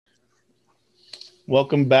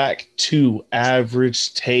Welcome back to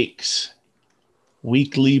Average Takes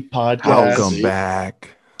weekly Welcome podcast, back.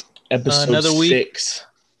 episode Another week. 6.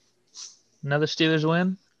 Another Steelers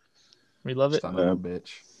win. We love it. Son of a bitch.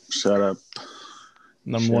 Shut up.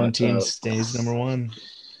 Number one Shut team up. stays number one.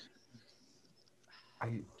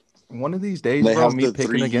 One of these days, They bro, have me the picking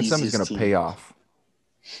three against them is easiest gonna pay teams. off.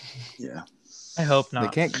 Yeah. I hope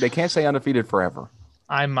not. They can't stay undefeated forever.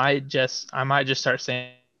 I might just start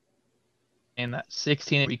saying that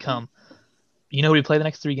 16 become. You know who we play the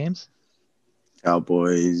next 3 games?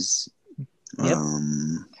 Cowboys. Yep.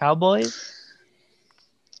 Cowboys.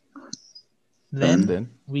 And Then then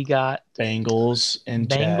we got Bengals and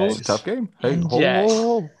Bengals. Jags. tough game. Hey, And whoa, Jags.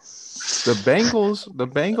 whoa, whoa. The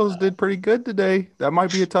Bengals did pretty good today. That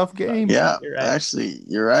might be a tough game. Yeah, You're right. actually,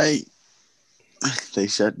 you're right. They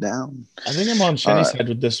shut down. I think I'm on Shenny's All right. side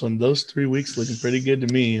with this one. Those 3 weeks looking pretty good to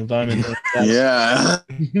me. If I'm in the Yeah.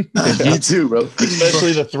 Me too, bro.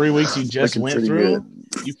 especially the 3 weeks you just Looking went pretty through,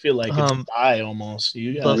 good. you feel like it's die almost.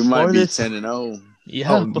 You got We Before might be this- 10-0.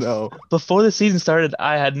 Yeah. Oh no. Before the season started,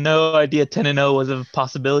 I had no idea 10-0 was a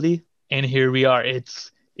possibility, and here we are.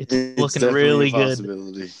 It's looking definitely really a good.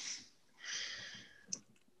 possibility.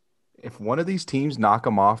 If one of these teams knock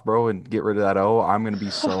them off, bro, and get rid of that O, I'm gonna be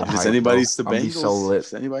so If hyped, it's anybody's bro. the I'm gonna be Bengals. so lit.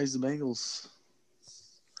 If anybody's the Bengals.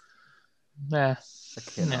 Yeah. I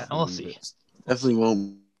cannot Yeah, we'll believe see. it. Definitely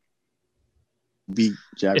won't beat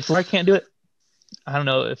Jack. If I can't do it, I don't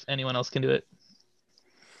know if anyone else can do it.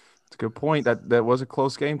 It's a good point. That was a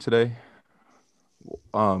close game today.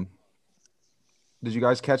 Did you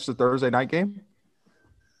guys catch the Thursday night game?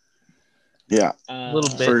 Yeah. A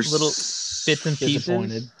little bit, First little bits and disappointed.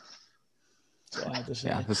 pieces. That's all I have to say.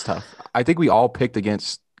 Yeah, it's tough. I think we all picked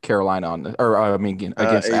against Carolina on this,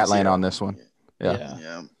 against Atlanta ATL. on this one. Yeah.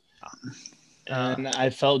 Yeah. And I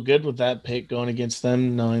felt good with that pick going against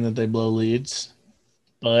them, knowing that they blow leads.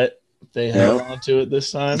 But they held on to it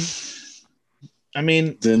this time. I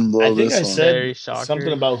mean, Didn't blow I think this I one. said Very shocker.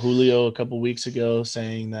 something about Julio a couple weeks ago,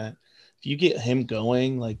 saying that if you get him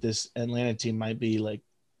going, like this Atlanta team might be like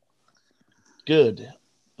good,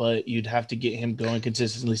 but you'd have to get him going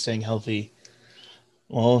consistently, staying healthy.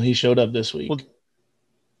 Well, he showed up this week. Well,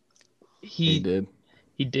 He did.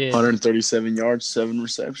 He did. 137 yards, 7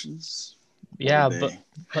 receptions. Yeah, What a but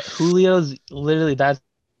day. Julio's literally that's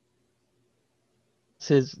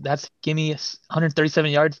gimme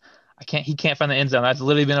 137 yards. He can't find the end zone. That's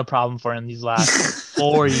literally been a problem for him these last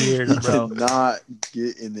 4 years, bro. Did not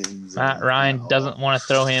get in the end zone. Matt Ryan at doesn't all. want to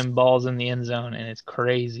throw him balls in the end zone, and it's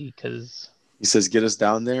crazy because He says, "Get us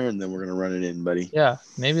down there, and then we're gonna run it in, buddy." yeah,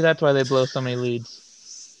 maybe that's why they blow so many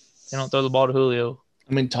leads. They don't throw the ball to Julio.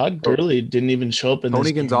 I mean, Todd Gurley didn't even show up in Tony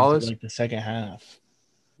this game Gonzalez? until, like the second half.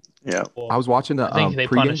 Yeah. I was watching the I think they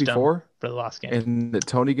pregame punished him. before, For the last game. and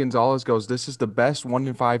Tony Gonzalez goes, "This is the best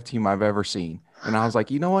 1-5 team I've ever seen." And I was like,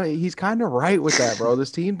 you know what? He's kind of right with that, bro.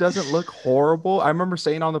 This team doesn't look horrible. I remember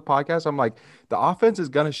saying on the podcast, I'm like, the offense is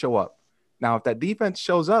gonna show up. Now, if that defense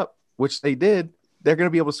shows up, which they did, they're gonna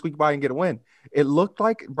be able to squeak by and get a win. It looked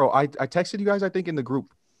like, bro. I texted you guys, I think, in the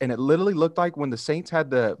group, and it literally looked like when the Saints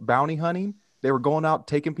had the bounty hunting. They were going out,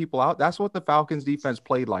 taking people out. That's what the Falcons defense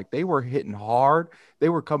played like. They were hitting hard. They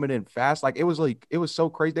were coming in fast. It was so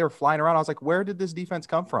crazy. They were flying around. I was like, where did this defense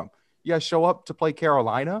come from? You guys show up to play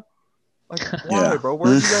Carolina? Like, why, Yeah. bro?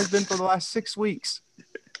 Where have you guys been for the last 6 weeks?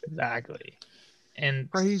 Exactly.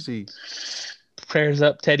 And Crazy. prayers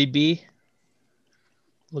up, Teddy B.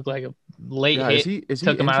 Looked like a late Yeah, hit. is he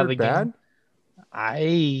took him out of injured the bad?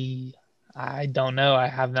 game. I don't know. I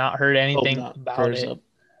have not heard anything Hope not. about Prayers it. up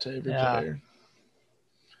to every Yeah. player.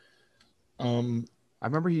 I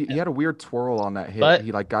remember he had a weird twirl on that hit. But-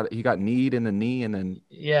 He got kneed in the knee and then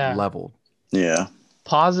Yeah. leveled. Yeah.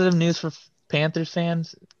 Positive news for Panthers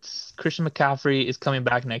fans. Christian McCaffrey is coming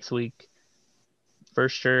back next week. For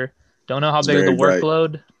sure. Don't know how It's big the very bright.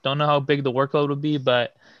 workload. Don't know how big the workload would be,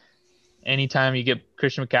 but anytime you get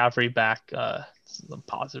Christian McCaffrey back, it's some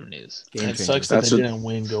positive news. Game It changer. sucks that That's they what- didn't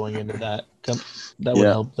win going into that. That would Yeah.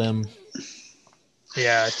 help them.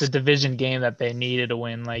 Yeah, it's a division game that they needed to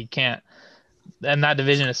win. Like, you can't, and that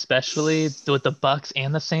division especially with the Bucks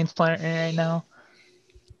and the Saints playing right now,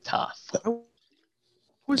 tough. That'll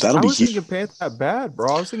I be was huge. thinking Panthers that bad,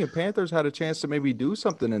 bro. I was thinking Panthers had a chance to maybe do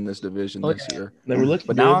something in this division Oh, this year. They were looking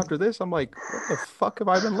But good. now after this, I'm like, what the fuck have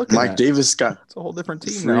I been looking Mike at? Davis got It's a whole different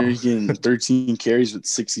team now. freaking 13 carries with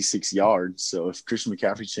 66 yards. So if Christian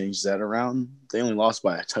McCaffrey changed that around, they only lost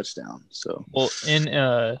by a touchdown. So Well, in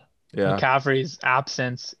Yeah. McCaffrey's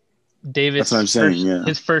absence, Davis, That's what I'm saying, yeah.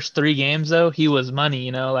 his first 3 games though, he was money.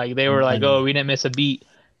 Like they were like, Money. oh, we didn't miss a beat.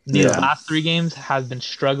 These Yeah. last 3 games have been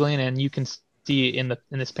struggling, and you can see in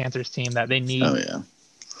this Panthers team that they need Oh yeah.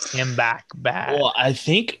 him back bad. Well, I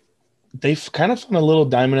think they've kind of found a little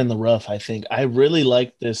diamond in the rough. I think I really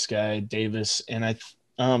like this guy Davis, and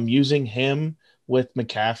using him with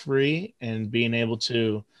McCaffrey and being able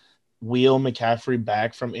to wheel McCaffrey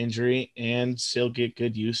back from injury and still get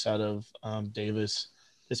good use out of Davis.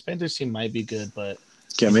 This Panthers team might be good, but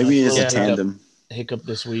Yeah, maybe it's a Yeah. tandem. hiccup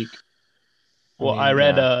this week. Well, I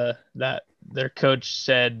read that their coach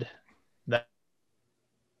said that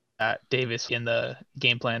Davis in the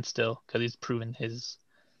game plan still because he's proven his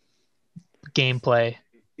gameplay.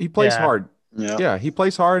 He plays Yeah. hard. Yeah. Yeah, he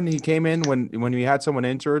plays hard, and he came in when we had someone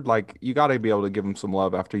injured. Like, you got to be able to give him some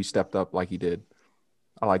love after he stepped up like he did.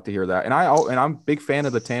 I like to hear that, and I'm a big fan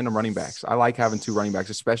of the tandem running backs. I like having two running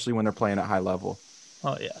backs, especially when they're playing at high level.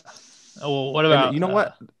 Oh yeah. Oh, well, what about And you know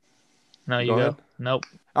what? No, you Go go. ahead. Nope.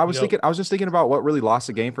 I was just thinking about what really lost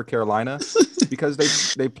the game for Carolina because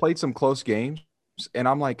they played some close games, and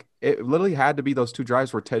I'm like, it literally had to be those two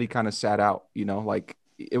drives where Teddy kind of sat out. You know, like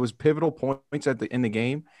it was pivotal points in the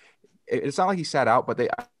game. It's not like he sat out, but they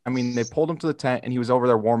pulled him to the tent and he was over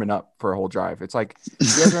there warming up for a whole drive. It's like, you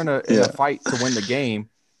guys are in a fight to win the game.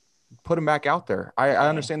 Put him back out there. I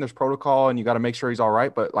understand there's protocol and you got to make sure he's all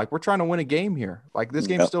right, but like, we're trying to win a game here. Like, this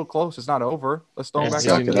game's still close. It's not over. Let's throw him back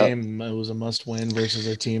out Division there. game, it was a must-win versus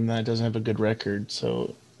a team that doesn't have a good record.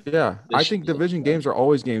 So Yeah, They I should think be looking division at games are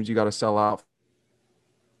always games you got to sell out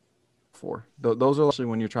for. Those are actually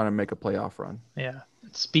when you're trying to make a playoff run. Yeah.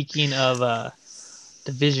 Speaking of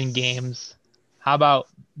division games, how about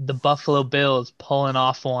the Buffalo Bills pulling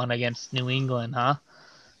off one against New England, huh?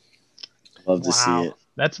 Love to see it.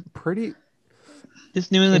 That's Pretty.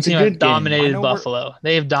 this New England It's a team good has game. dominated I know we're- Buffalo.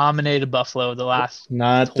 They have dominated Buffalo the last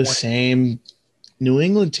not the 20 same New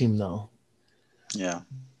England team though. Yeah.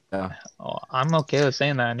 Oh, I'm okay with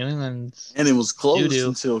saying that. New England's And it was close Doo-doo.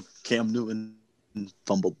 until Cam Newton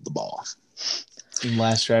fumbled the ball.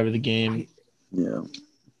 Last drive of the game. Yeah.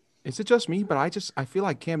 Is it just me? But I feel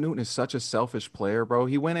like Cam Newton is such a selfish player, bro.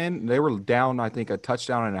 He went in, they were down, I think, a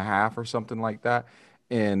touchdown and a half or something like that.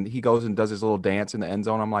 And he goes and does his little dance in the end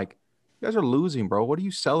zone. I'm like, you guys are losing, bro. What are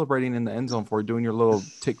you celebrating in the end zone for, doing your little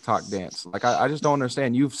TikTok dance? Like, I just don't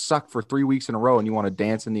understand. You've sucked for 3 weeks in a row and you want to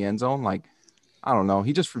dance in the end zone? Like, I don't know.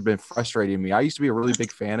 He just been frustrating me. I used to be a really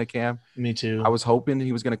big fan of Cam. Me too. I was hoping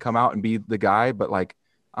he was going to come out and be the guy, but like,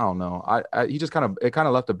 I don't know. He just kind of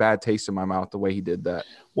left a bad taste in my mouth the way he did that.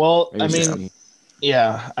 Well, Maybe I it's just mean, me.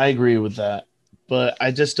 yeah, I agree with that. But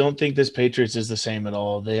I just don't think this Patriots is the same at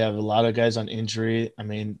all. They have a lot of guys on injury. I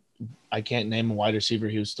mean, I can't name a wide receiver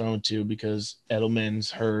he was thrown to because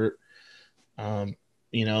Edelman's hurt. It's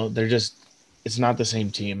not the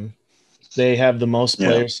same team. They have the most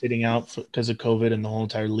players sitting out because of COVID in the whole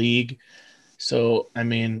entire league. So, I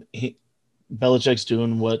mean, Belichick's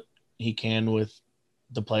doing what he can with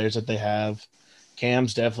the players that they have.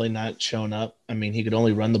 Cam's definitely not shown up. I mean, he could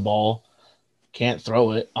only run the ball, can't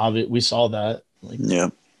throw it. We saw that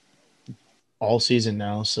all season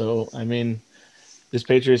now. So, I mean, this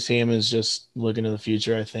Patriots team is just looking to the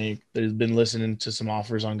future, I think. They've been listening to some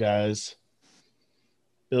offers on guys.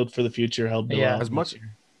 Build for the future, help build out As much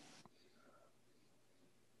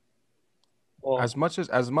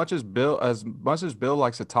as much as Bill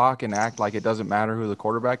likes to talk and act like it doesn't matter who the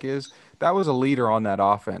quarterback is, that was a leader on that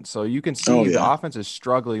offense. So you can see the offense is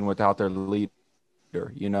struggling without their leader,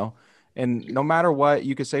 you know. And no matter what,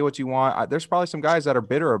 you can say what you want. There's probably some guys that are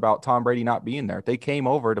bitter about Tom Brady not being there. They came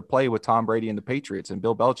over to play with Tom Brady and the Patriots and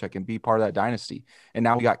Bill Belichick and be part of that dynasty. And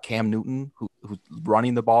now we got Cam Newton who's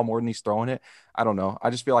running the ball more than he's throwing it. I don't know. I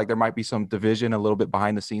just feel like there might be some division a little bit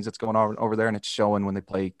behind the scenes that's going on over there, and it's showing when they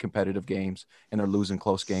play competitive games and they're losing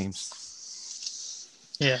close games.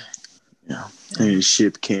 Yeah. Yeah. Hey,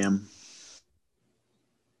 ship Cam.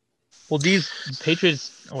 Well, these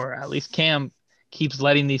Patriots, or at least Cam, keeps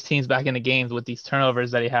letting these teams back into games with these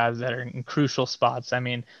turnovers that he has that are in crucial spots. I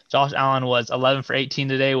mean, Josh Allen was 11 for 18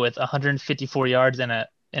 today with 154 yards and an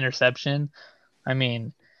interception. I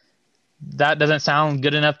mean, that doesn't sound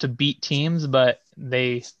good enough to beat teams, but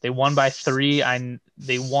they won by 3.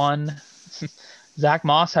 They won. Zach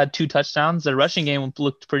Moss had 2 touchdowns. The rushing game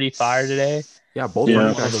looked pretty fire today. Yeah, both running One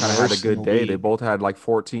of backs the kind of had a worst in good the day. league. They both had like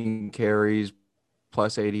 14 carries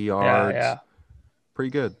plus 80 yards. Yeah.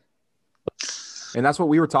 Pretty good. And that's what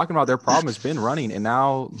we were talking about. Their problem has been running. And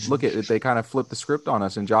now look at it. They kind of flipped the script on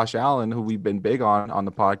us. And Josh Allen, who we've been big on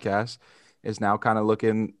the podcast, is now kind of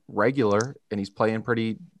looking regular, and he's playing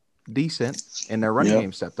pretty decent. And their running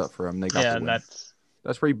game stepped up for him. They got the win.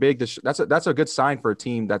 That's pretty big. That's a good sign for a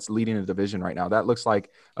team that's leading a division right now. That looks like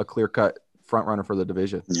a clear-cut front runner for the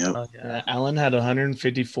division. Yep. Oh, yeah. Allen had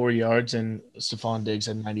 154 yards, and Stephon Diggs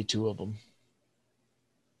had 92 of them.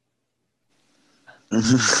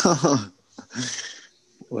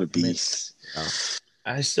 What a beast.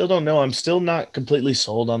 I still don't know. I'm still not completely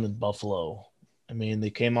sold on the Buffalo. I mean, they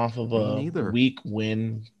came off of Me a neither. weak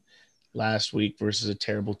win last week versus a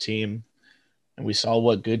terrible team, and we saw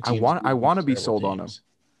what good I teams want do to against be terrible sold on them. teams.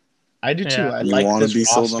 I do too. Yeah. I You like wanna this be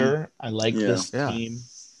sold on roster. I like this Yeah. team.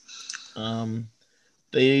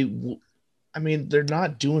 They, I mean, they're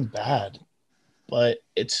not doing bad, but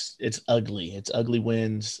it's ugly. It's ugly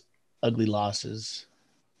wins, ugly losses.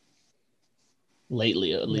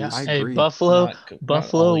 Lately, at Yeah. least. I Hey, agree. Buffalo. Not all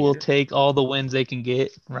Buffalo will year. take all the wins they can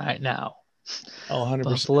get right now. Oh, 100%.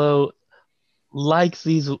 Buffalo likes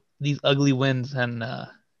these ugly wins, and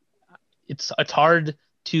it's hard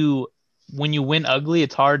to when you win ugly.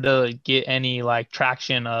 It's hard to get any like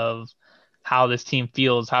traction of how this team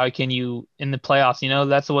feels. How can you in the playoffs? You know,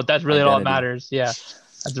 that's really all that Identity. matters. Yeah,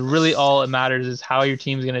 that's really all it matters is how your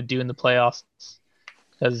team's gonna do in the playoffs.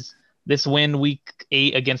 Because this win week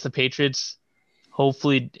 8 against the Patriots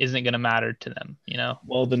hopefully isn't gonna matter to them. You know.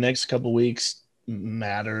 Well, the next couple weeks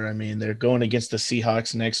matter. I mean, they're going against the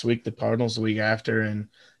Seahawks next week, the Cardinals the week after, and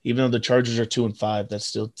even though the Chargers are 2-5, that's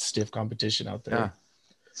still stiff competition out there. Yeah.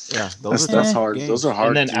 Yeah. Those are That's tough hard. games. Those are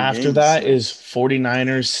hard. And then 3 after games, that so. is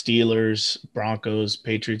 49ers, Steelers, Broncos,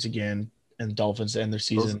 Patriots again, and Dolphins to end their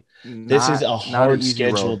season. This is a not hard easy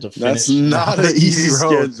schedule road. to finish. That's not an easy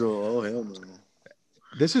road. schedule. Oh hell no.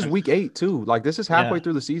 This is week 8 too. Like this is halfway Yeah.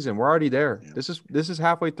 through the season. We're already there. Yeah. This is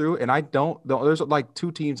halfway through, and I don't. There's like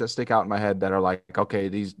 2 teams that stick out in my head that are like, okay,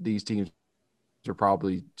 these teams are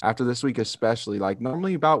probably after this week, especially. Like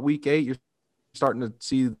normally about week 8, you're starting to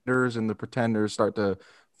see the leaders and the pretenders start to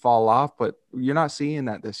fall off, but you're not seeing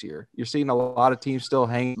that this year. You're seeing a lot of teams still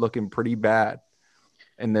hanging, looking pretty bad,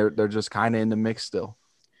 and they're just kind of in the mix still.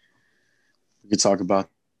 We could talk about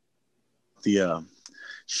the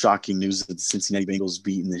shocking news that the Cincinnati Bengals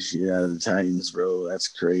beating the shit out of the Titans, bro. That's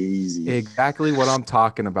crazy. Exactly what I'm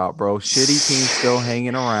talking about, bro. Shitty teams still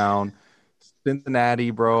hanging around.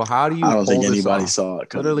 Cincinnati, bro. How do you? I don't think pull this anybody off? saw it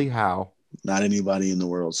coming. Literally, how? Not anybody in the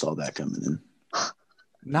world saw that coming in.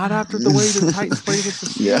 Not after the way the Titans played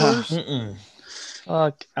against the Yeah. Steelers. Mm-mm.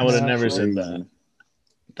 Fuck. I would have no. never said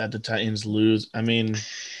that the Titans lose. I mean,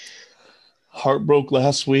 heart broke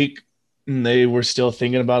last week, and they were still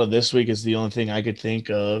thinking about it this week. Is the only thing I could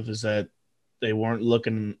think of is that they weren't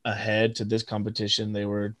looking ahead to this competition. They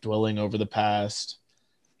were dwelling over the past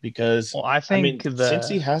because Well, I think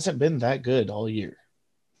Cincy hasn't been that good all year.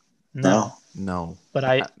 no. No,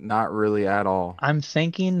 But not really at all. I'm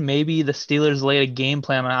thinking maybe the Steelers laid a game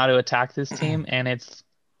plan on how to attack this team, and it's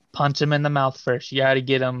punch them in the mouth first. You got to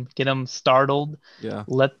get them startled, Yeah,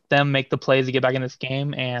 let them make the plays to get back in this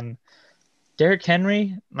game. And Derrick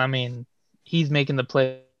Henry, I mean, he's making the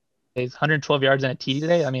plays. 112 yards and a TD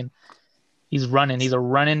today. I mean, he's running. He's a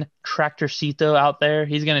running tractorcito out there.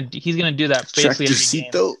 He's gonna do that basically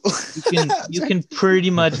every game. You can pretty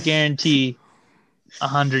much guarantee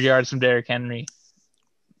 100 yards from Derrick Henry.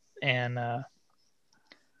 And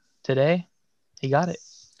today, he got it.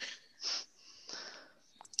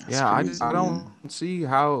 yeah. I don't see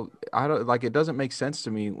how it doesn't make sense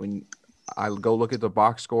to me when I go look at the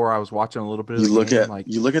box score. I was watching a little bit of You the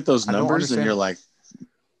game, look at those I don't numbers and understand. you're like,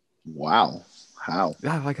 wow, how?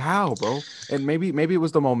 Yeah, like how, bro? And maybe it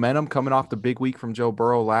was the momentum coming off the big week from Joe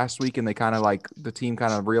Burrow last week, and they kind of like the team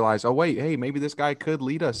kind of realized, oh wait, hey, maybe this guy could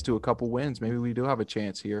lead us to a couple wins. Maybe we do have a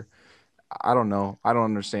chance here. I don't know. I don't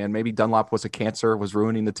understand. Maybe Dunlop was a cancer, was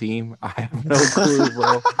ruining the team. I have no clue,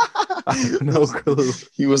 bro. I have no clue.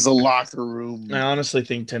 He was a locker room. I honestly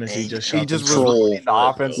think Tennessee just shot He just was themselves in ruining the foot,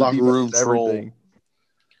 offense, though. the Locker room defense, troll. everything.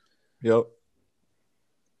 Yep.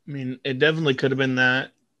 I mean, it definitely could have been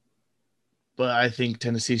that, but I think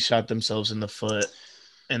Tennessee shot themselves in the foot,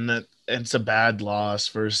 and that it's a bad loss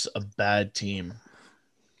versus a bad team.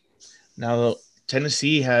 Now,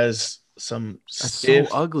 Tennessee has some That's stiff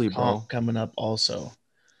so ugly, bro. comp coming up also.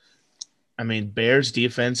 I mean, Bears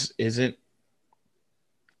defense isn't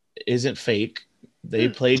fake. They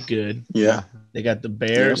played good. Yeah, They got the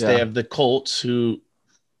Bears. Yeah. They have the Colts who,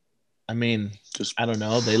 I mean, just I don't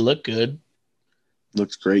know. They look good.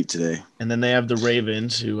 looks great today. And then they have the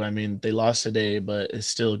Ravens who, I mean, they lost today, but it's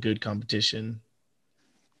still a good competition.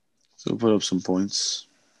 So put up some points.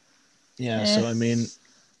 Yeah, so I mean,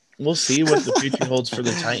 we'll see what the future holds for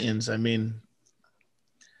the Titans. I mean,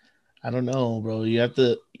 I don't know, bro.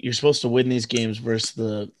 You're supposed to win these games versus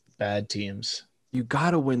the bad teams. You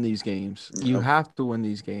got to win these games. You Yep. have to win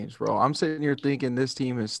these games, bro. I'm sitting here thinking this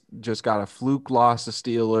team has just got a fluke loss to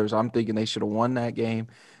Steelers. I'm thinking they should have won that game.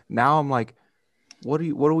 Now I'm like, what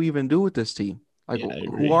do we even do with this team? Like, Yeah, I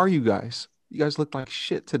agree. who are you guys? You guys look like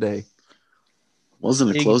shit today. Wasn't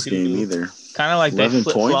a Big close game doo-doo. either. Kind of like they 11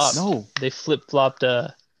 flip points? flopped. No. They flip flopped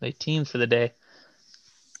the teams for the day.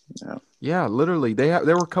 Yeah, literally, they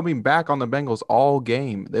were coming back on the Bengals all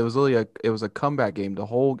game. It was a comeback game.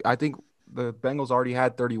 I think the Bengals already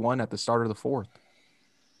had 31 at the start of the fourth.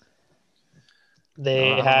 They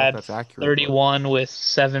I don't know if had that's accurate, but 31 with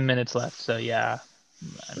 7 minutes left. So yeah,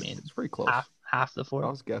 I mean it's pretty close. half the I fourth.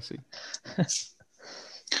 was guessing. I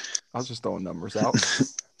was just throwing numbers out.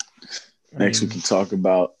 Next, we can talk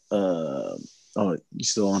about. You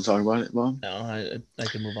still want to talk about it, Bob? No, I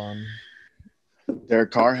can move on.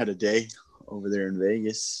 Derek Carr had a day over there in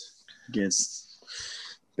Vegas against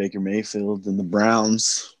Baker Mayfield and the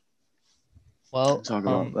Browns. Well, Talk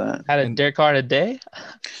about that. had a Derek Carr a day.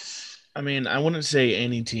 I mean, I wouldn't say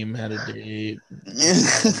any team had a day.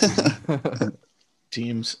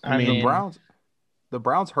 Teams. I mean, the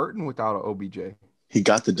Browns hurting without an OBJ. He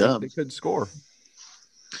got the dub. They could score.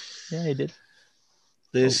 Yeah, he did.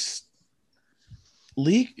 this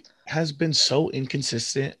league has been so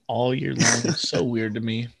inconsistent all year long. It's so weird to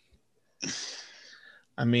me.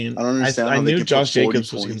 I mean, I don't understand. I how they knew can Josh put 40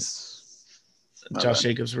 Jacobs was points. gonna, Josh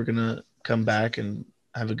Jacobs were gonna come back and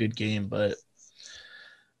have a good game, but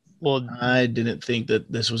Well, I didn't think that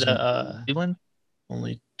this was Cleveland.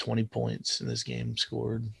 only 20 points in this game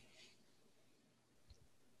scored.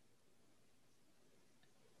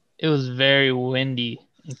 It was very windy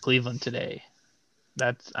in Cleveland today.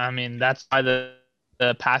 That's why the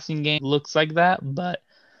passing game looks like that. But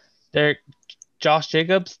Josh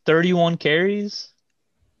Jacobs, 31 carries.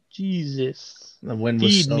 Jesus. The wind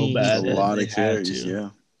was Feed so me. bad. a that lot they of had carries. to. Yeah.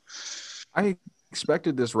 I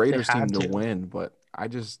expected this Raiders team had to to. win, but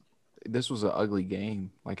this was an ugly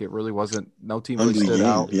game. Like, it really wasn't. No team really Ugly stood game.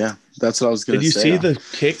 out. Yeah. That's what I was going Did to you say. see the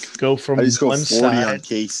kick go from I just go one 40 on side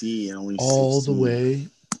KC and only all 16. the way?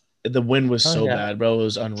 The wind was so yeah. bad, bro. It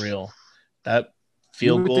was unreal. That You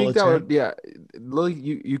field would goal think that attempt. would, yeah. Lily,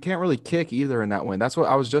 you can't really kick either in that win. That's what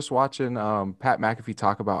I was just watching. Pat McAfee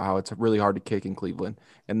talk about how it's really hard to kick in Cleveland,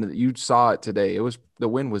 and you saw it today. The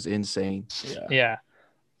win was insane. Yeah. Yeah.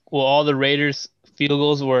 Well, all the Raiders field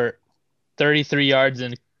goals were 33 yards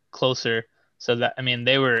and closer. So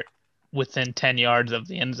they were within 10 yards of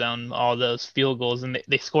the end zone, all those field goals, and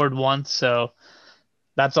they scored once. So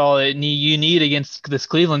that's all you need against this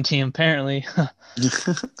Cleveland team, apparently.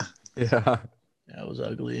 Yeah. That was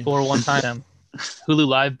ugly. Score one time. Hulu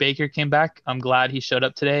Live Baker came back. I'm glad he showed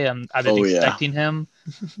up today. I've been expecting him.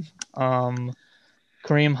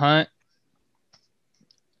 Kareem Hunt,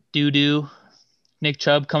 doo-doo. Nick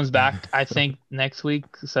Chubb comes back, I think, next week.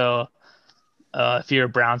 So if you're a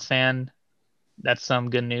Browns fan, that's some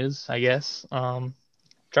good news, I guess.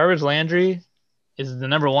 Jarvis Landry is the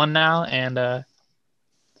number one now, and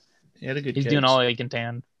He had a good he's catch. doing all he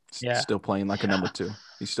can. Yeah. Still playing like a number two.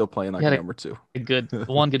 He's still playing like He a had number two.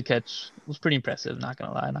 One good catch. It was pretty impressive, not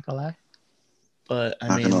gonna lie. But I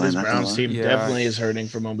Not mean, gonna lie, this not gonna Browns lie. team Yeah. definitely is hurting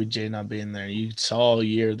from OBJ not being there. You saw all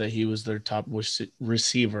year that he was their top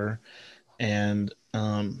receiver, and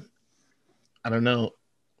I don't know.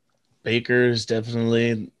 Baker is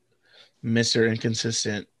definitely Mr.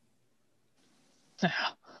 Inconsistent.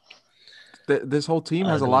 This whole team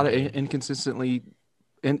has a Ugly lot of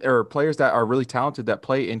game. or players that are really talented that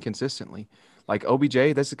play inconsistently. Like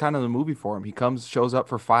OBJ, this is kind of the movie for him. He shows up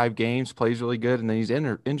for 5 games, plays really good, and then he's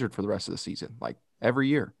injured for the rest of the season. Like every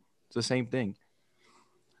year, it's the same thing.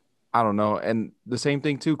 I don't know, and the same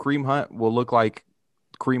thing too. Kareem Hunt will look like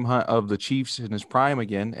Kareem Hunt of the Chiefs in his prime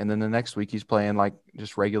again, and then the next week he's playing like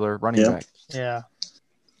just regular running back. Yeah,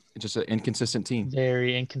 It's just an inconsistent team.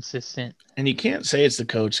 very inconsistent. And you can't say it's the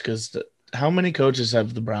coach because how many coaches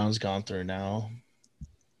have the Browns gone through now?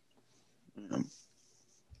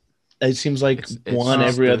 It seems like It's one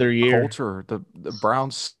just every the other year. Culture. The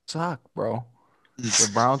Browns suck, bro. The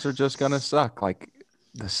Browns are just gonna suck. Like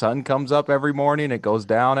the sun comes up every morning, it goes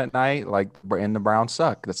down at night. Like, and the Browns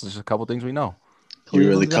suck. That's just a couple things we know. You are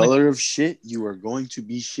the Cleveland's gonna- color of shit. You are going to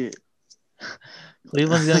be shit.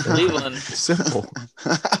 Cleveland's gonna Cleveland. Simple.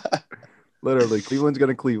 Literally, Cleveland's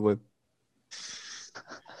gonna Cleveland.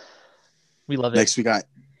 We love it. Next, we got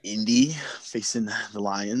Indy facing the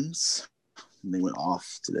Lions. And they went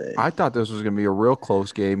off today. I thought this was gonna be a real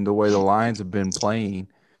close game. The way the Lions have been playing.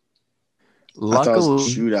 I thought it was a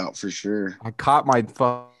Luckily, shootout for sure. I caught my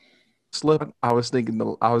slip. I was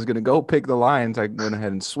thinking I was gonna go pick the Lions. I went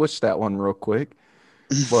ahead and switched that one real quick,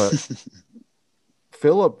 but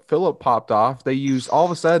Phillip popped off. They used all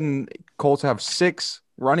of a sudden Colts have 6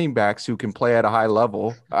 running backs who can play at a high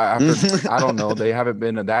level. I don't know. They haven't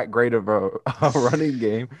been that great of a running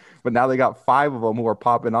game, but now they got 5 of them who are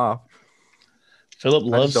popping off. Philip I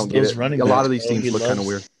just loves don't get those it. running A backs. lot of these bro. teams He look kind of loves-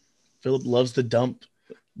 weird. Philip loves the dump.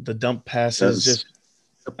 The dump passes Does.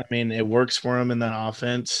 it works for him in that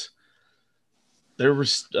offense. There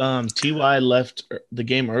was Ty left the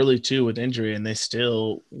game early too with injury, and they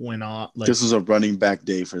still went off. Like, This was a running back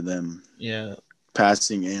day for them, yeah,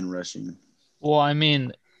 passing and rushing. Well, I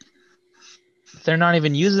mean, they're not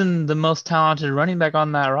even using the most talented running back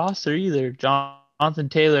on that roster either. Jonathan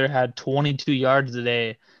Taylor had 22 yards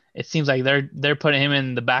today. It seems like they're putting him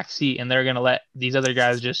in the back seat, and they're gonna let these other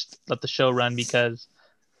guys just let the show run because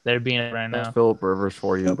they're being it right That's now. Philip Rivers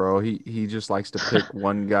for you, Yep. bro. He just likes to pick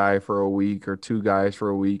one guy for a week or two guys for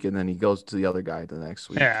a week, and then he goes to the other guy the next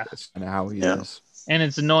week. Yeah. That's kind of how he Yeah. is. And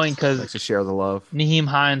it's annoying Likes because to share the love. Naheem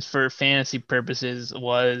Hines, for fantasy purposes,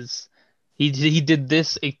 was he did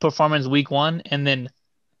this performance week 1, and then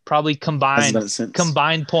probably Hasn't combined done it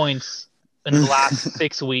since. points in the last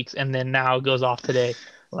 6 weeks, and then now it goes off today.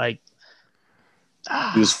 Like,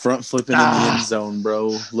 He was front flipping in the end zone,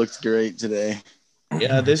 bro. Looked great today.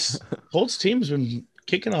 yeah. This Colts team's been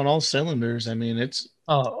kicking on all cylinders. I mean, it's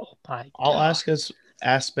oh my all god.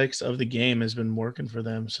 aspects of the game has been working for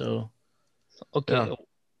them. So Okay.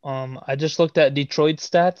 I just looked at Detroit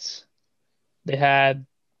stats. They had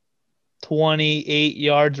 28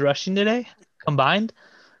 yards rushing today combined.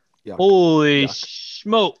 Yuck. Holy Yuck.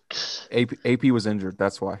 smokes. AP was injured.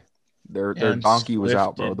 That's why. Their And donkey was Swift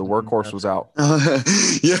out, bro. did The workhorse was out.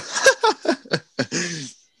 Yeah.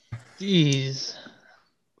 Jeez.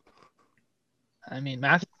 I mean,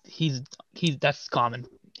 Matt, he's that's common.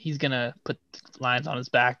 He's gonna put lines on his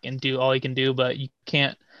back and do all he can do, but you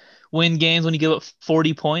can't win games when you give up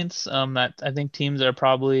 40 points. That I think teams are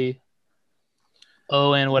probably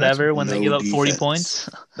and whatever when they no give up 40 defense. points.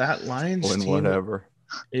 that Lions Win team whatever.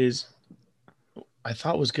 I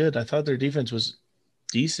thought was good. I thought their defense was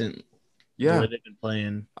decent. The Yeah. way they've been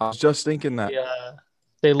playing. I was just thinking that. Yeah,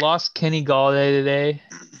 they lost Kenny Galladay today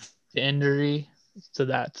to injury, so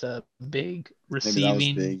that's a big Maybe that was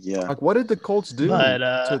receiving. big. Yeah. Like, what did the Colts do But,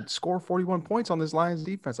 to score 41 points on this Lions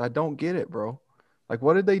defense? I don't get it, bro. Like,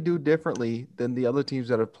 what did they do differently than the other teams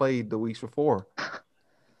that have played the weeks before?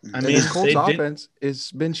 I And mean, this Colts they did- offense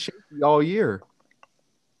has been shaky all year.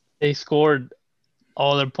 They scored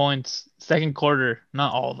all their points second quarter,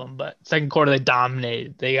 not all of them, but second quarter they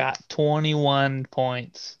dominated. They got 21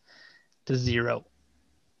 points to 0,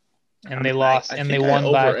 and I they mean, lost, I and think they I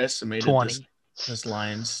won by overestimated 20. this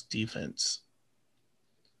Lions defense.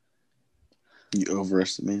 You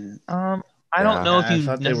overestimated it. I Yeah. don't know if I you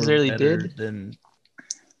thought they were necessarily better did than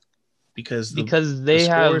because the they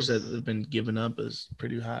have scores that have been given up is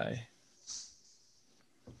pretty high.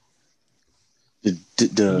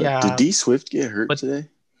 Yeah. Did D Swift get hurt But- today?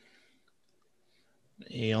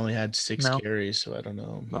 He only had 6 No. carries, so I don't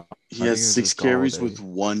know. No. He I think has it was 6 just carries Galladay. with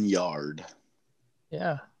 1 yard.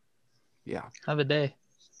 yeah, Yeah. have a day.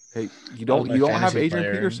 Hey, you That was don't my you don't have fantasy Adrian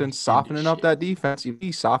player, Peterson and he softening did up shit. that defense. You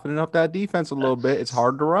be softening up that defense a little bit. It's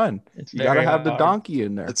hard to run. It's You got to very have the hard. donkey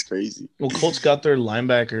in there. That's crazy. Well, Colts got their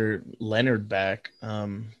linebacker Leonard back,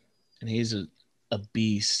 and he's a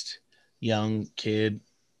beast, young kid.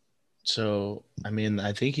 So I mean,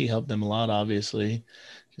 I think he helped them a lot. Obviously,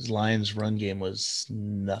 his Lions' run game was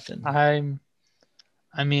nothing. I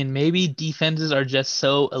mean, maybe defenses are just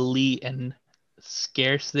so elite and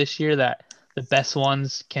scarce this year that the best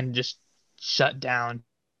ones can just shut down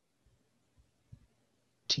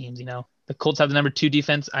teams. The Colts have the number 2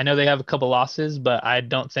 defense. I know they have a couple losses, but I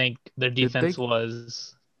don't think their they- defense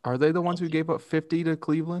was. Are they the ones who gave up 50 to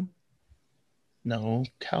Cleveland? No,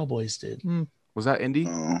 Cowboys did. Was that Indy?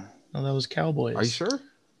 Oh. No, that was Cowboys. Are you sure?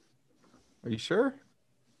 Are you sure?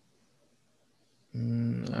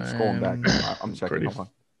 I'm I'm scrolling back. I'm checking. Pretty, Hold on.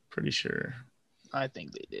 pretty sure. I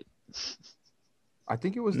think they did. I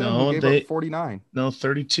think it was them No, who gave they- up 49. No,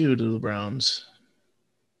 32 to the Browns.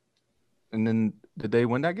 And then did they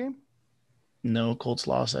win that game? No, Colts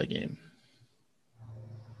lost that game.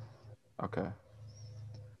 Okay.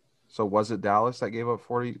 So was it Dallas that gave up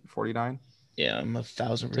 49? Yeah, I'm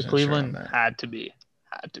 1,000% To sure on Cleveland that. had to be.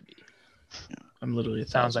 I'm literally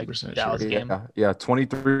Sounds like 1,000% Dallas sure. game. Yeah.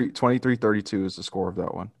 23-32 is the score of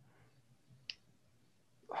that one.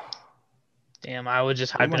 Damn, I was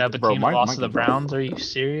just They hyping might- up a bro, team that Mike- lost Mike to the is right. Browns. Are you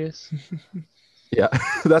serious? Yeah,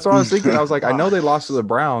 that's what I was thinking. I was like, I know they lost to the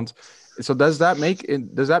Browns. So does that make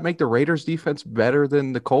the Raiders defense better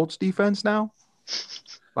than the Colts defense now?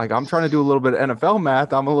 Like, I'm trying to do a little bit of NFL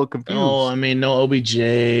math. I'm a little confused. Oh, I mean, no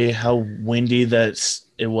OBJ. How windy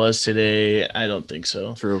it was today. I don't think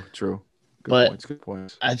so. True. Good But- points. Good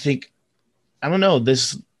points. I don't know.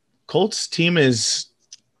 This Colts team is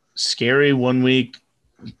scary one week,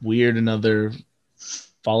 weird another.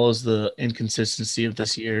 Follows the inconsistency of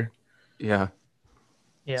this year. Yeah.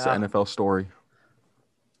 It's Yeah. the NFL story.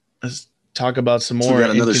 Let's talk about some So we more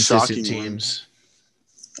got another inconsistent shocking one. teams.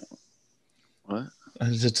 What?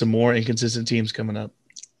 Is some more inconsistent teams coming up?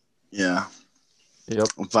 Yeah. Yep.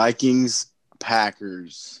 Vikings,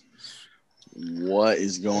 Packers. What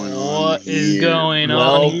is going on What here? is going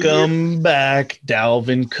on here? Welcome back,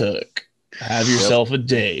 Dalvin Cook. Have yourself a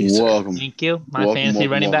day, sir. Welcome. Thank you. My Welcome, fantasy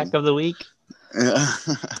welcome, running back welcome. of the week.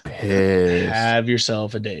 Pissed. Have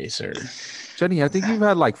yourself a day, sir. Jenny, I think you've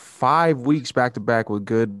had like 5 weeks back to back with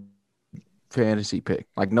good fantasy pick.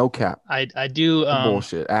 Like no cap. I do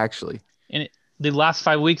Bullshit, actually. in the last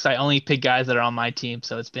 5 weeks I only pick guys that are on my team,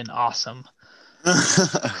 so it's been awesome.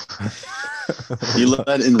 You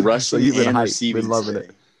led in rushing you've been and hyped. receiving Been loving today.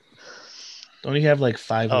 it. Don't you have like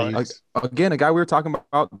 5 Oh, leagues? Again, a guy we were talking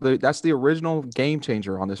about, that's the original game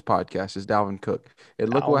changer on this podcast is Dalvin Cook.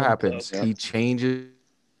 And look what Dalvin happens. Cook. He changes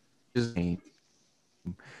his game.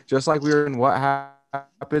 Just like we were in what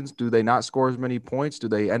happens. Do they not score as many points? Do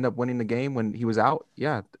they end up winning the game when he was out?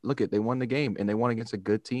 Yeah, look at they won the game, and they won against a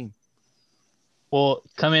good team. Well,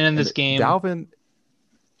 coming into this game, Dalvin,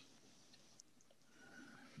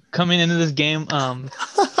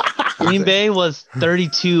 Green Bay was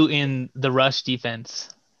 32 in the rush defense.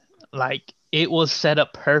 Like, it was set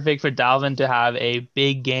up perfect for Dalvin to have a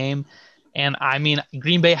big game. And I mean,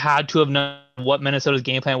 Green Bay had to have known what Minnesota's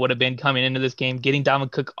game plan would have been coming into this game, getting Dalvin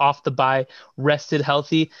Cook off the bye, rested,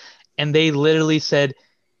 healthy. And they literally said,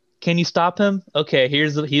 "Can you stop him? Okay,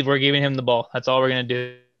 we're giving him the ball. That's all we're going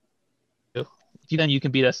to do. Then you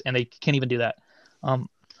can beat us." And they can't even do that.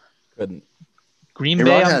 couldn't. Green Hey,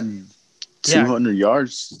 Bay Rod had 200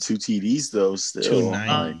 yards, 2 TDs though. Still,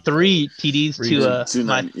 290. 3 TDs to my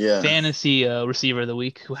 290, yeah. fantasy receiver of the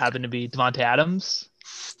week, who happened to be Devontae Adams.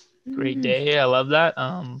 Great day, I love that.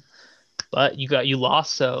 But you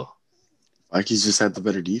lost, so Vikings just had the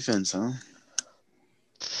better defense, huh?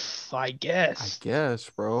 I guess.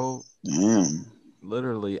 Bro. Damn.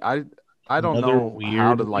 Literally, I don't Another know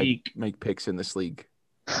how to weird like week. make picks in this league.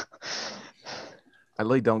 I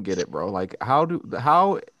really don't get it, bro. Like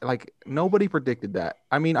how like nobody predicted that.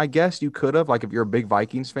 I mean, I guess you could have. Like if you're a big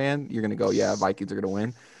Vikings fan, you're gonna go, yeah, Vikings are gonna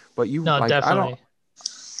win. But you No, like definitely.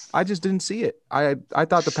 I just didn't see it. I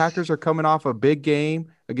thought the Packers are coming off a big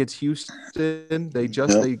game against Houston. They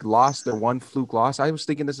lost their one fluke loss. I was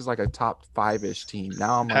thinking this is like a top 5-ish team.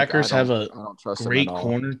 Now I'm Packers like, have I don't trust Great them at all.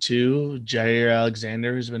 corner too. Jair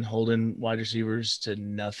Alexander has been holding wide receivers to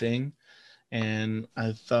nothing, and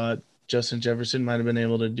I thought Justin Jefferson might have been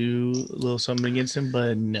able to do a little something against him,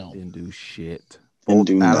 but no. Didn't do shit. Didn't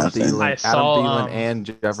do Adam nothing. Thielen and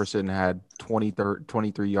Jefferson had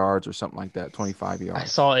 23 yards or something like that, 25 yards. I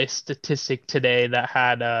saw a statistic today that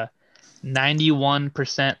had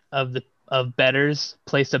 91% of bettors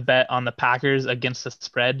placed a bet on the Packers against the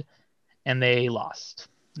spread, and they lost.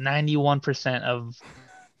 91% of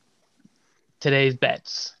today's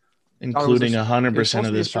bets, Including it's 100% supposed of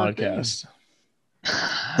to be a this sure thing. podcast.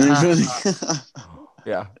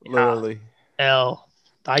 Yeah, literally. L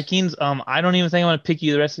Vikings. I don't even think I'm gonna pick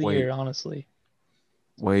you the rest of the Wait. year, honestly.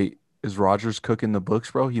 Wait, is Rodgers cooking the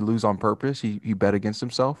books, bro? He lose on purpose. He bet against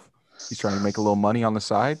himself. He's trying to make a little money on the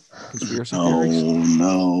side. Conspiracy theories.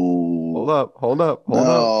 No. Hold up.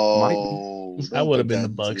 Might be. That would have been the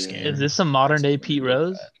Bucks game. Is this some modern day Pete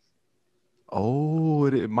Rose? Oh,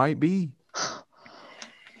 it might be.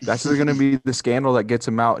 That's going to be the scandal that gets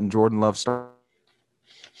him out, and Jordan Love starts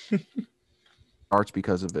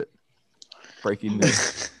because of it. Breaking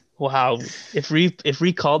news. Wow. If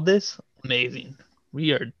we called this, amazing.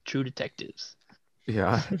 We are true detectives.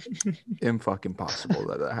 Yeah, fucking possible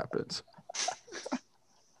that happens.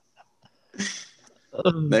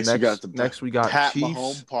 Next we got Pat Chiefs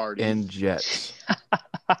Mahomes party and Jets.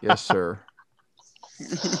 Yes, sir.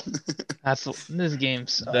 That's this game.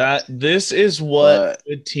 This is what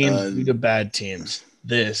good teams do to bad teams.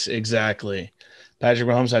 This exactly. Patrick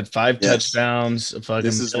Mahomes had 5 touchdowns.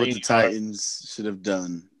 This is what the Titans should have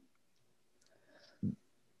done.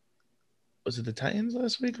 Was it the Titans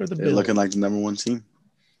last week or the They're Bills? looking like the number 1 team.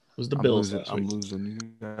 It was the Bills last I'm week. losing you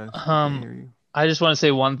guys. I can't hear you. I just want to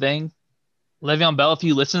say one thing. Le'Veon Bell, if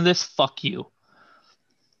you listen to this, fuck you.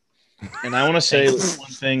 And I want to say one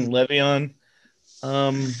thing, Le'Veon.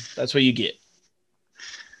 That's what you get.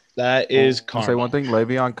 That is I'll karma. say one thing,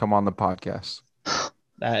 Le'Veon, come on the podcast.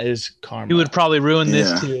 That is karma. He would probably ruin this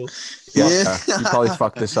Yeah. too. Yeah, you probably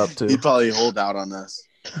fucked this up too. He'd probably hold out on us.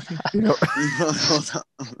 You know?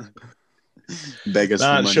 Beg us for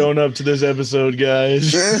Not money. showing up to this episode,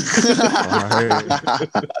 guys.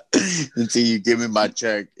 Until you give me my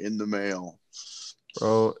check in the mail.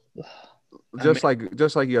 Bro, just like you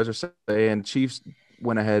guys are saying, Chiefs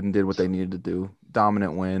went ahead and did what they needed to do.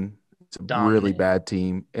 dominant win. It's a really Dominant. bad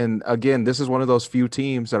team. And again, this is one of those few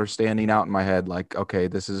teams that are standing out in my head. Like, okay,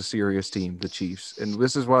 this is a serious team, the Chiefs. And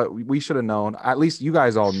this is what we should have known. At least you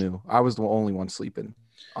guys all knew. I was the only one sleeping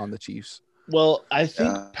on the Chiefs. Well, I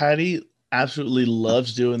think Yeah. Patty absolutely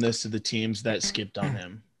loves doing this to the teams that skipped on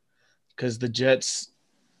him, because the Jets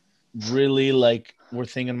really were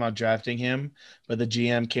thinking about drafting him, but the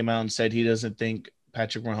GM came out and said he doesn't think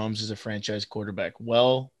Patrick Mahomes is a franchise quarterback.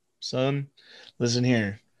 Well, son, listen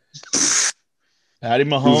here. Patty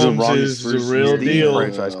Mahomes is the first real year. The deal.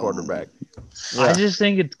 franchise quarterback. I just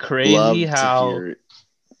think it's Love crazy to how hear it.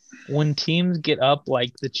 when teams get up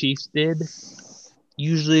like the Chiefs did,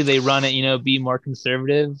 usually they run it, be more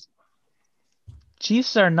conservative.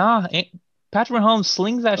 Chiefs are not. Patrick Mahomes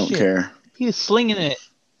slings that Don't shit. care. He is slinging it.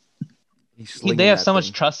 He's They have so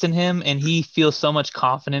much trust in him, and he feels so much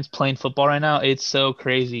confidence playing football right now. It's so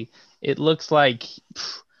crazy. It looks like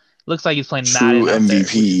he's playing True Madden out there.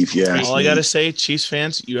 MVP. Yeah. All I gotta say, Chiefs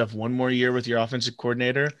fans, you have one more year with your offensive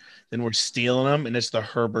coordinator, then we're stealing them, and it's the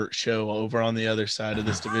Herbert show over on the other side of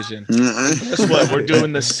this division. Guess what? We're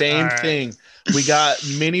doing the same All right. thing. We got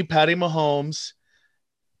mini Patty Mahomes.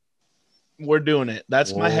 We're doing it.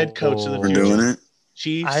 That's my head coach of the Whoa. We're future. doing it.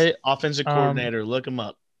 Chiefs I- offensive coordinator. Look him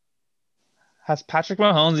up. Has Patrick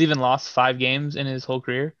Mahomes even lost 5 games in his whole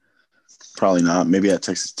career? Probably not. Maybe at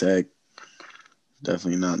Texas Tech.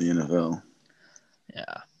 Definitely not in the NFL. Yeah.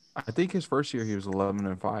 I think his first year he was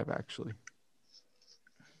 11-5 actually.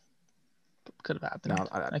 Could have happened. Now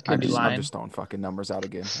I could be I'm lying. just throwing fucking numbers out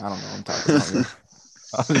again. I don't know what I'm talking about here.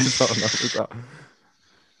 I'm just throwing numbers out.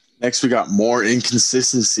 Next, we got more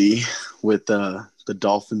inconsistency with the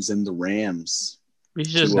Dolphins and the Rams. We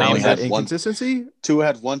should just Tua Now name is had that it. one- inconsistency? Tua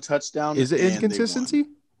had one touchdown. Is it and they inconsistency?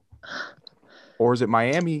 won. Or is it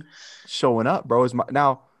Miami showing up, bro?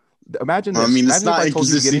 Now imagine this. I mean, it's Imagine if not I told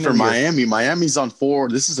you inconsistency beginning for of the year- Miami. Miami's on 4.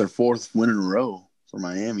 This is their 4th win in a row for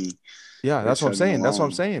Miami. Yeah, that's what I'm chugging saying. That's what I'm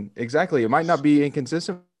along. saying. Exactly. It might not be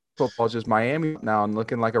inconsistent football, it's just Miami now and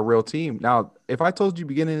looking like a real team. Now, if I told you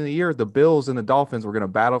beginning of the year the Bills and the Dolphins were going to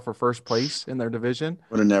battle for first place in their division,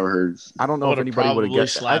 Would have never heard. I don't know if Would've anybody would have probably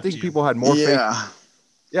guessed. I slapped think you. people had more faith.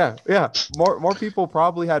 Yeah. Yeah. More people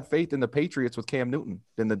probably had faith in the Patriots with Cam Newton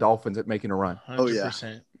than the Dolphins at making a run.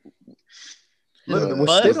 100%. Look, with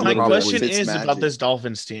But Stidham my probably. question Fitz is about magic. this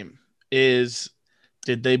Dolphins team is,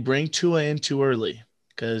 did they bring Tua in too early?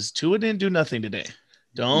 Because Tua didn't do nothing today.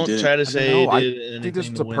 Don't didn't. try to I say don't know. he I did think this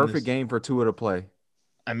anything was to a win perfect this. game for Tua to play.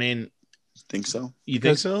 I mean, Think so? you think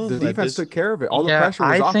Because so? the That defense this- took care of it. All the Yeah, pressure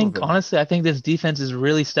was I off think of him. honestly, I think this defense is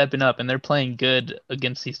really stepping up, and they're playing good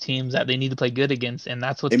against these teams that they need to play good against, and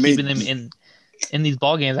that's what's It made- keeping them in these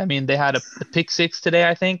ball games. I mean, they had a pick six today,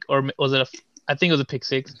 I think, or was it I think it was a pick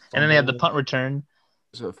six, and then they had the Fumble. punt return.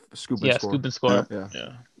 It's a scoop and Yeah, score. scoop and score. Yeah.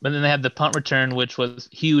 Yeah. But then they had the punt return, which was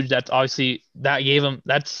huge. That's obviously that gave them.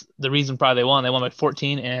 That's the reason probably they won. They won by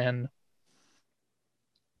 14 and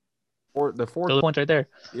The fourth, those points right there.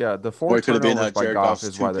 yeah, the Or fourth it could have been turnovers by Jared Goff Goff's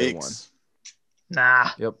is 2 why they won. picks. Nah,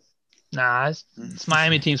 Yep. it's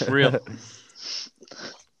Miami teams for real.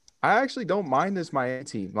 I actually don't mind this Miami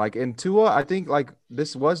team. Like in Tua, I think like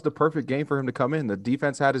this was the perfect game for him to come in. The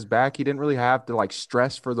defense had his back. He didn't really have to like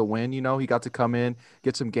stress for the win. He got to come in,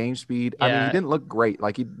 get some game speed. I mean, he Yeah. didn't look great.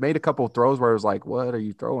 Like he made a couple of throws where it was like, what are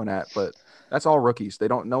you throwing at? But that's all rookies.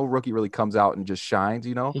 No rookie really comes out and just shines,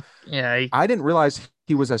 Yeah, I didn't realize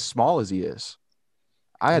he was as small as he is.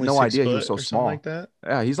 I had Only no 6 idea he was foot so or something small. like that.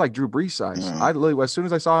 Yeah, he's like Drew Brees size. Yeah. I literally, as soon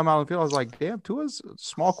as I saw him out on the field, I was like, damn, Tua's a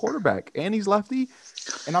small quarterback. And he's lefty.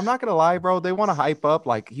 And I'm not going to lie, bro. They want to hype up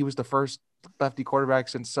like he was the first lefty quarterback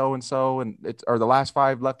since so-and-so, or the last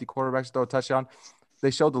 5 lefty quarterbacks to throw a touchdown.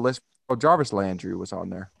 They showed the list. Oh, Jarvis Landry was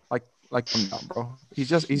on there. Like, come on, bro. He's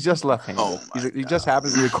just left-handed. Oh, my He just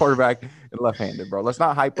happens to be a quarterback and left-handed, bro. Let's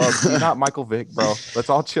not hype up. He's not Michael Vick, bro. Let's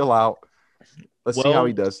all chill out. Let's see how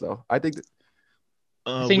he does, though. I think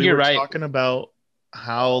I think we you're were right. talking about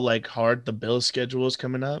how hard the Bills schedule is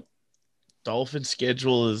coming up. Dolphins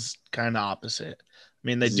schedule is kind of opposite. I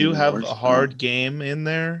mean, they Is it do even have worse? a hard game in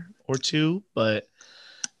there or two, but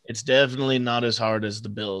it's definitely not as hard as the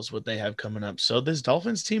Bills, what they have coming up. So this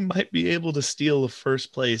Dolphins team might be able to steal the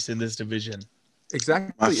first place in this division.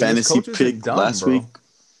 exactly. My And his fantasy coaches are pick dumb, last bro. week,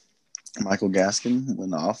 Michael Gaskin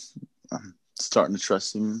went off. I'm starting to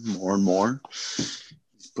trust him more and more.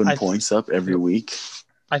 He's putting points up every week.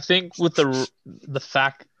 I think with the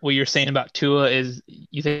fact what you're saying about Tua is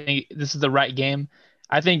you think this is the right game.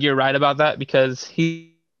 I think you're right about that because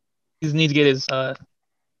he needs to get his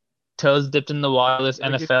toes dipped in the water. This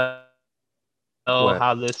Gotta get NFL wet.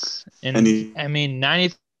 how this And he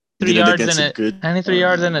 93 did it yards against and a good 93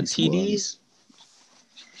 yards and a East TD. was.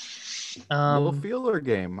 Little feeler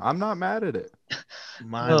game. I'm not mad at it.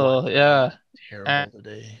 My Oh, Wi-Fi yeah. is terrible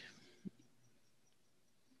today.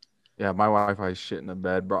 Yeah, my Wi-Fi is shit in the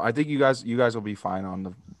bed, bro. I think you guys will be fine on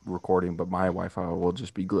the recording, but my Wi-Fi will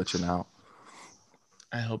just be glitching out.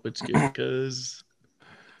 I hope it's good because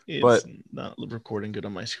it's But- not recording good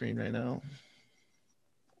on my screen right now.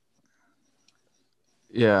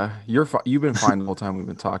 Yeah, you've been fine the whole time we've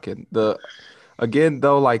been talking. Again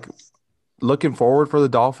though, like looking forward for the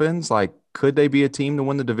Dolphins, like could they be a team to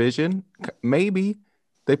win the division? Maybe.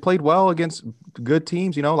 They played well against good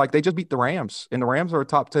teams, like they just beat the Rams, and the Rams are a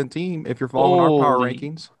top 10 team if you're following our power Holy-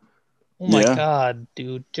 rankings. Oh my Yeah. God,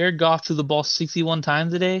 dude. Jared Goff threw the ball 61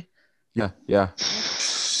 times today. Yeah.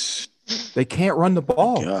 They can't run the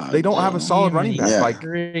ball. God, they don't have a bro. solid running back. Yeah. Like I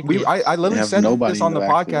They literally have said nobody this in on the the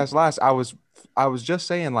backfield. podcast last. I was just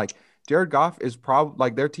saying, like, Jared Goff is probably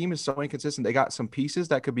like their team is so inconsistent. They got some pieces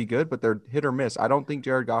that could be good, but they're hit or miss. I don't think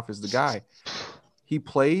Jared Goff is the guy. He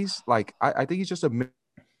plays like I think he's just a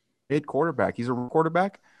mid quarterback. He's a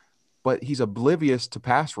quarterback, but he's oblivious to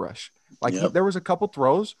pass rush. Like Yep. there was a couple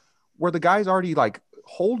throws where the guy's already like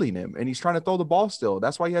holding him and he's trying to throw the ball still.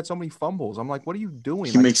 That's why he had so many fumbles. I'm like, what are you doing?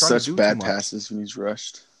 He Like, makes you're trying to such do too bad much. passes when he's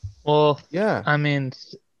rushed. Well, Yeah. I mean,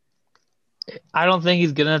 I don't think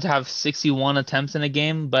he's good enough to have 61 attempts in a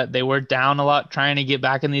game, but they were down a lot trying to get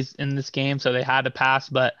back in this game, so they had to pass.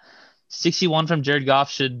 But 61 from Jared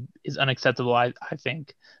Goff is unacceptable. I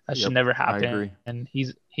think that should Yep, never I happen. agree. And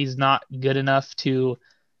he's not good enough to.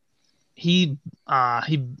 He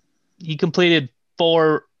completed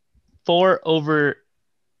four over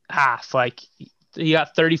half. Like he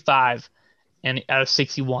got 35 and out of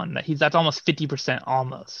 61. That's almost 50%,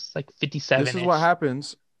 almost like 57. This is what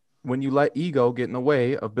happens when you let ego get in the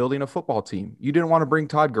way of building a football team. You didn't want to bring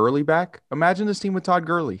Todd Gurley back. Imagine this team with Todd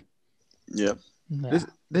Gurley. Yep.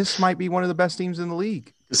 This might be one of the best teams in the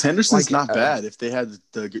league. Because Henderson's Like, not bad if they had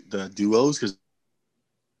the duos. Because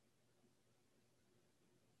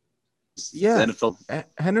Yeah. the NFL,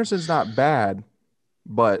 Henderson's not bad,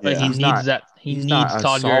 but But Yeah. he he's needs not. that. He he's needs not a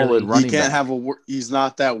Todd solid Gurley. running he can't back. have he's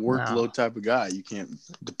not that workload No. type of guy. You can't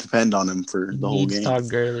depend on him for He the whole needs game. Todd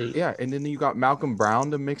Gurley. Yeah, and then you got Malcolm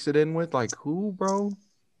Brown to mix it in with. Like who, bro?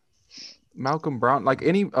 Malcolm Brown. Like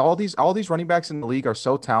all these running backs in the league are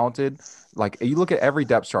so talented. Like you look at every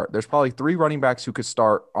depth chart. There's probably 3 running backs who could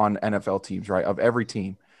start on NFL teams, right? Of every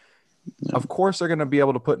team. Yeah. Of course, they're going to be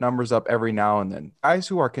able to put numbers up every now and then. Guys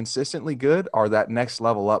who are consistently good are that next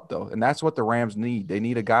level up, though. And that's what the Rams need. They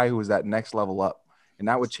need a guy who is that next level up. And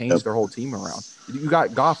that would change Yep. their whole team around. You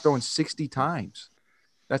got Goff throwing 60 times.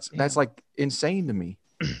 That's like insane to me.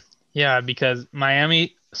 Yeah, because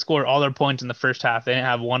Miami scored all their points in the first half. They didn't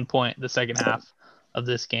have 1 point the second half of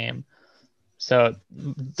this game. So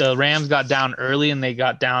the Rams got down early and they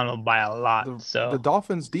got down by a lot. The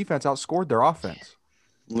Dolphins defense outscored their offense.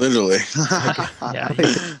 Literally.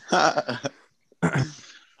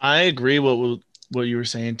 I agree what you were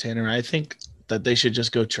saying, Tanner. I think that they should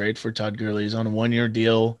just go trade for Todd Gurley. He's on a 1-year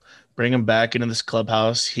deal. Bring him back into this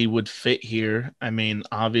clubhouse. He would fit here. I mean,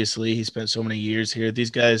 obviously, he spent so many years here.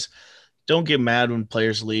 These guys don't get mad when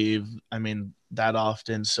players leave. I mean, that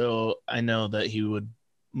often. So I know that he would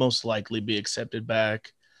most likely be accepted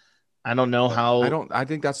back. I don't know how. I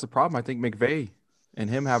think that's the problem. I think McVay and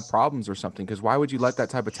him have problems or something. Because why would you let that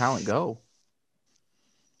type of talent go?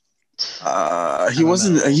 He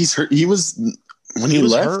wasn't. know. He's hurt. He was when he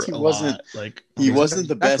left. hurt He a wasn't. lot. Like He wasn't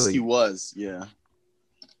the best Exactly. he was. Yeah.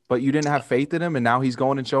 But you didn't have faith in him, and now he's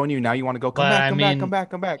going and showing you. Now you want to go, come But, back, I come mean, back, come back,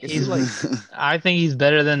 come back. It's he's too late. I think he's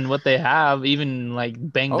better than what they have, even like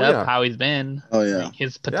banged Oh, up yeah. how he's been. Oh yeah. Like,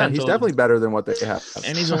 his Yeah, potential. he's definitely better than what they have.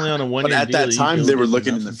 and he's only on a 1-year But deal. at that You time, build they were it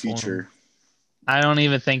looking in the nothing for him. future. I don't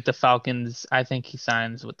even think the Falcons. I think he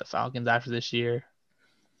signs with the Falcons after this year.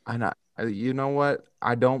 You know what?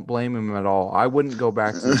 I don't blame him at all. I wouldn't go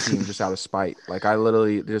back to the team just out of spite. Like I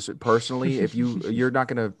literally just personally, if you're not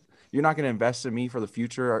gonna invest in me for the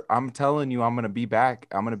future, I'm telling you, I'm gonna be back.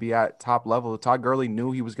 I'm gonna be at top level. Todd Gurley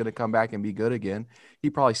knew he was gonna come back and be good again. He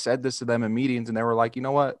probably said this to them in meetings, and they were like, you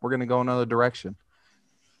know what? We're gonna go another direction.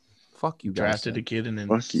 Fuck you guys. Drafted a kid and then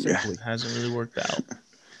Fuck yeah. Simply. hasn't really worked out.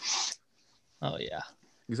 Oh yeah.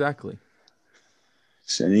 Exactly.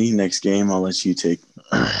 Shenny, next game, I'll let you take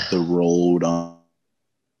the road on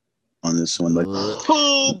this one. But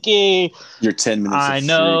Okay. your 10 minutes. I of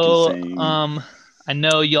know. freaking fame. I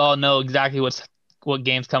know y'all know exactly what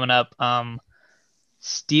game's coming up.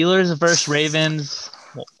 Steelers versus Ravens.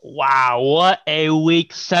 Wow, what a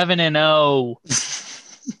week! 7-0.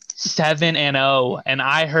 7-0. And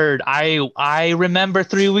I remember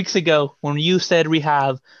 3 weeks ago when you said we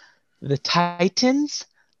have the Titans,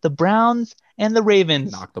 the Browns, and the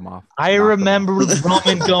Ravens. Knocked them off. I Knocked them remember off.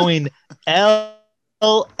 Roman going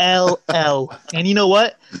LLL. And you know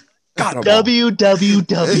what? Got 'em all.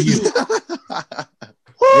 WWW.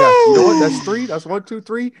 Yeah, you know what? That's 3. That's 1, 2,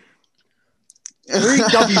 3. 3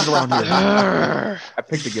 W's around here. I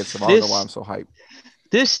picked against them. I don't know why I'm so hyped.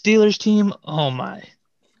 This Steelers team, oh my.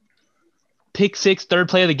 Pick 6, third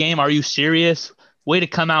play of the game. Are you serious? Way to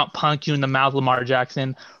come out, punk you in the mouth, Lamar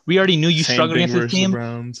Jackson. We already knew you Same struggled thing against this versus the team.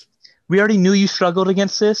 Browns. We already knew you struggled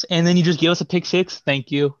against this, and then you just give us a pick 6.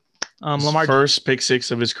 Thank you. His Lamar first pick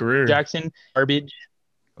 6 of his career. Jackson, garbage.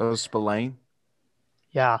 That was Spillane.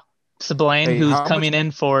 Yeah. Spillane, Hey, who's how coming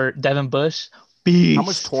in for Devin Bush. Beast. How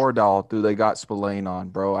much Toradol do they got Spillane on,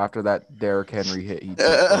 bro? After that Derrick Henry hit, he took, bro.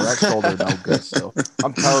 That shoulder no good still.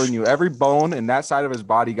 I'm telling you, every bone in that side of his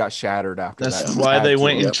body got shattered after that. That's He why had they to.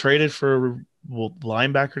 went and Yep. traded for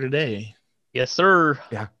linebacker today. Yes, sir.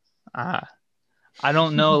 Yeah. I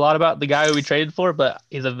don't know a lot about the guy who we traded for, but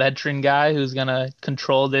he's a veteran guy who's going to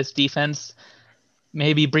control this defense.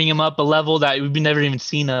 Maybe bring him up a level that we've never even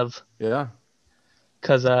seen of. Yeah.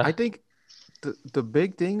 Because I think the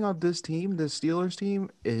big thing of this team, the Steelers team,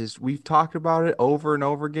 is we've talked about it over and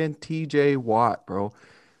over again. TJ Watt, bro.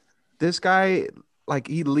 This guy, like,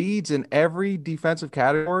 he leads in every defensive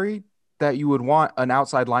category that you would want an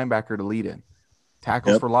outside linebacker to lead in.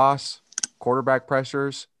 Tackles Yep. for loss, quarterback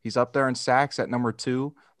pressures. He's up there in sacks at number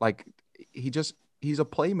 2. Like, he's a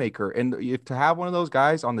playmaker. And if to have one of those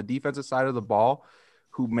guys on the defensive side of the ball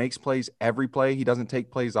who makes plays every play, he doesn't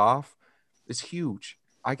take plays off, is huge.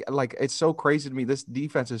 It's so crazy to me. This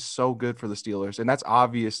defense is so good for the Steelers, and that's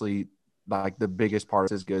obviously like the biggest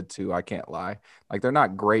part is good too. I can't lie. Like, they're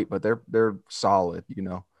not great, but they're solid. You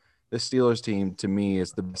know, this Steelers team to me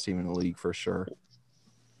is the best team in the league for sure.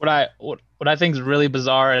 what I think is really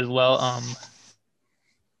bizarre as well.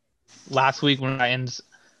 Last week when Titans,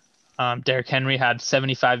 Derrick Henry had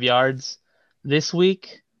 75 yards. This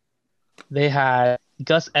week, they had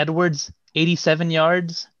Gus Edwards 87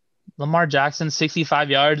 yards. Lamar Jackson 65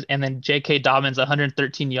 yards, and then J.K. Dobbins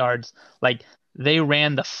 113 yards. Like, they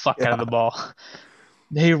ran the fuck out of the ball.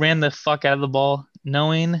 They ran the fuck out of the ball,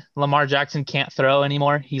 knowing Lamar Jackson can't throw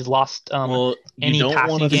anymore. He's lost Well, any you don't passing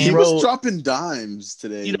want to game. He throw. was dropping dimes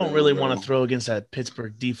today. You don't though, really bro. want to throw against that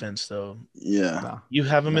Pittsburgh defense, though. Yeah. No. You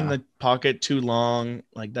have him in Nah. the pocket too long.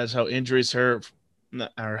 Like, that's how injuries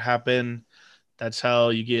happen. That's how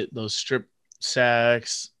you get those strip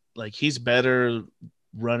sacks. Like, he's better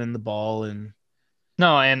running the ball. And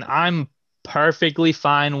No, and I'm perfectly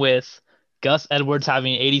fine with Gus Edwards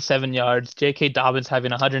having 87 yards, J.K. Dobbins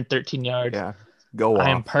having 113 yards. Yeah, go I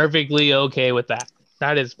am off. perfectly okay with that.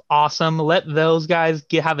 That is awesome. Let those guys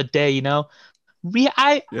have a day, you know.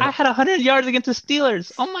 I had 100 yards against the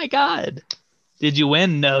Steelers. Oh my God. Did you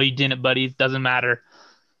win? No, you didn't, buddy. Doesn't matter.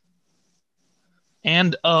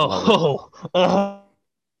 And the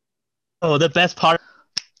best part,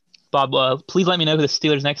 Bob, please let me know who the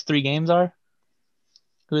Steelers' next 3 games are.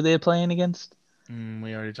 Who are they playing against?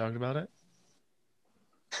 we already talked about it.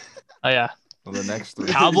 Oh yeah, Well, the next 3.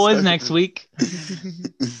 Cowboys next week,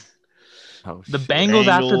 Oh, the shit. Bengals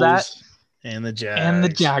after that, Bengals and the Jags. and the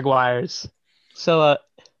Jaguars. So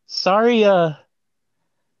sorry,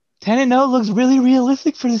 10-0 looks really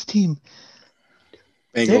realistic for this team.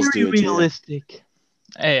 Bengals Very do it. realistic.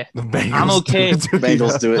 Hey, The Bengals I'm okay. do it.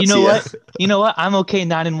 Bengals do it. you know yeah. what? You know what? I'm okay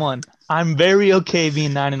 9-1. I'm very okay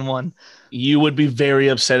being 9-1. You would be very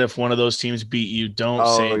upset if one of those teams beat you. Don't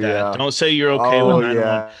say that. Yeah. Don't say you're okay Oh, with 9-1.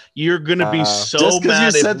 yeah. You're gonna be so Just because you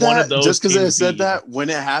mad said if one that, of those just because I teams said beat you. that, when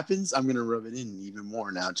it happens, I'm gonna rub it in even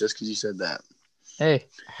more now. Just because you said that. Hey,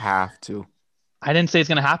 Have to. I didn't say it's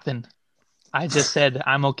gonna happen. I just said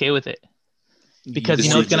I'm okay with it. Because you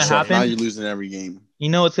Just know what's gonna yourself. Now happen? you're losing every game. You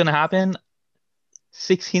know what's gonna happen?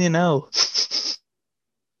 16-0.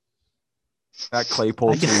 That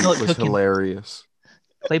Claypool I can tweet smell it was cooking. hilarious.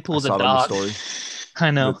 Claypool's I saw a it on the dog. story.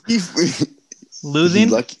 I know. He Losing?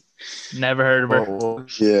 lucky. Never heard of her. Oh,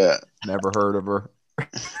 Yeah. never heard of her.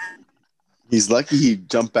 He's lucky he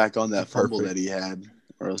jumped back on that fumble Perfect. that he had,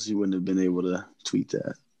 or else he wouldn't have been able to tweet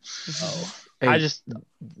that. Oh. Hey, I just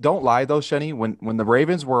don't lie though, Shenny. When the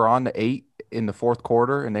Ravens were on the 8 in the fourth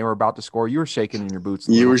quarter and they were about to score, you were shaking in your boots.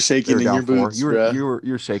 a You little. were They shaking in down your 4. boots, You bruh.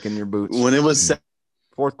 were shaking your boots. When it was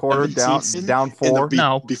Fourth quarter down 17 4.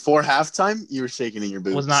 No. before halftime, you were shaking in your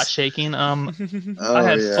boots. was not shaking. Oh, I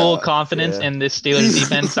had yeah. full confidence Yeah. in this Steelers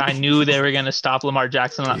defense. I knew they were gonna stop Lamar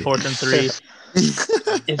Jackson on that 4th and 3.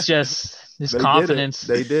 It's just this They confidence. Did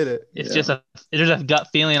it. They did it. It's Yeah. just a gut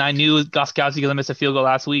feeling. I knew Goskowski was gonna miss a field goal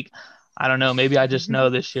last week. I don't know. Maybe I just know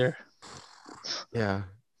this year. Yeah.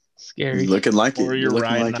 Scary. Looking like it. Or you're looking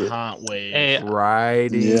riding like a it. hot wave. Hey,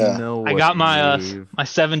 Riding Yeah. the I got my wave. my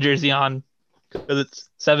 7 jersey on because it's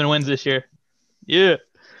 7 wins this year. Yeah.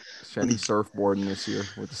 Shenny surfboarding this year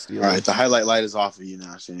with the Steelers. All right, the highlight light is off of you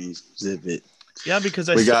now, Shenny. Zip it. Yeah, because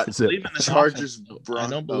I We still got believe in this Chargers. offense. I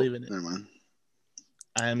don't believe in it. Never mind.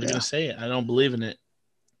 I'm Yeah. gonna say it. I don't believe in it.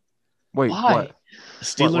 Wait, Why? what?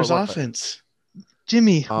 Steelers what? offense.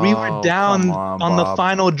 Jimmy, we were Oh, down come on, the Bob.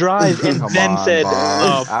 final drive and Come then on, said,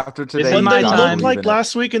 Bob. "Oh, After This today, is What you my they gotta time. looked believe like in it.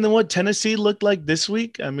 last week, and then what Tennessee looked like this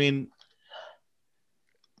week. I mean,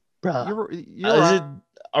 bruh." You're is it? right.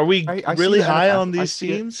 Are we I see really the high NFL. on I these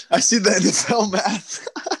see it. teams? I see the NFL math.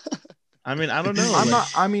 I mean, I don't know. I'm like,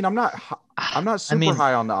 not. I mean, I'm not. I'm not super mean,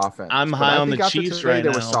 high on the offense. I'm but high I on the think after Chiefs today, right they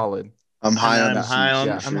were now. solid. I'm high and on I'm the high on.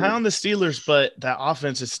 Chiefs, yeah, I'm sure. high on the Steelers, but that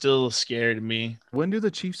offense is still scary to me. When do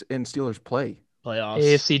the Chiefs and Steelers play? Playoffs.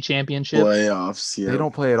 AFC Championship. playoffs. Yeah. They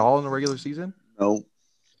don't play at all in the regular season. No.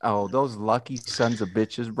 Oh, those lucky sons of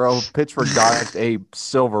bitches, bro! Pittsburgh dodged a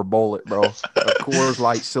silver bullet, bro. A Coors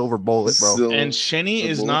Light silver bullet, bro. Still- And Shenny the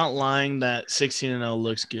is bullet. not lying that 16-0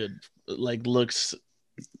 looks good. Like looks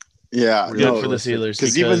Yeah, good No, for the realistic. Steelers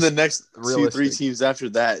because even the because next 2-3 Realistic. teams after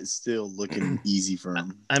that is still looking easy for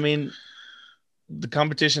them. I mean, the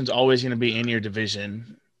competition's always going to be in your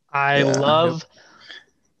division. I Yeah. love.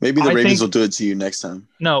 Maybe the I Ravens think- will do it to you next time.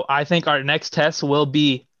 No, I think our next test will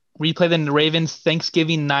be replay the Ravens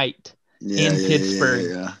Thanksgiving night. Yeah, In yeah,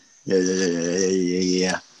 Pittsburgh.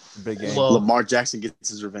 Yeah. Big game. Well, Lamar Jackson gets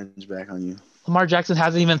his revenge back on you. Lamar Jackson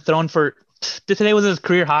hasn't even thrown for. Today was his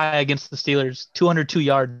career high against the Steelers, 202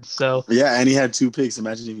 yards. So Yeah, and he had 2 picks.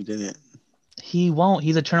 Imagine if he didn't. he won't.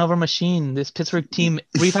 He's a turnover machine. This Pittsburgh team.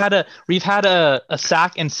 We've had a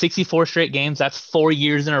sack in 64 straight games. That's 4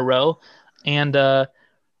 years in a row, and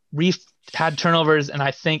we've had turnovers. And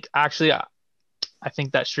I think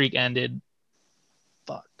that streak ended.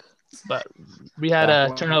 Fuck, but we had Back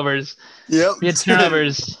one. turnovers. Yep. We had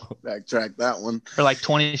turnovers Backtrack that one. for like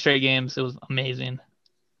 20 straight games. It was amazing.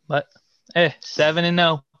 But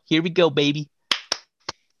 7-0. Here we go, baby.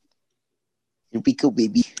 Here we go,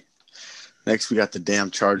 baby. Next, we got the damn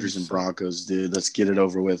Chargers and Broncos, dude. Let's get it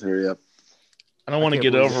over with. Hurry up. I don't want to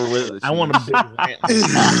can't get believe over it with for it. the I want a big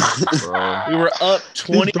win. Bro. We were up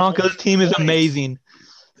 20. This Broncos team is points. amazing.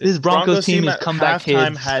 This Broncos team is at comeback halftime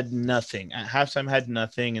kids. had nothing. At halftime had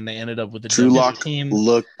nothing, and they ended up with a True W. Lock team-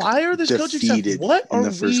 looked Fire this coaching staff. defeated What in are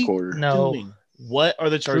the first we quarter. No, doing? What are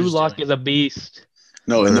the Drew Chargers Lock doing? is a beast.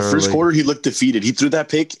 No, in the first Early. quarter, he looked defeated. He threw that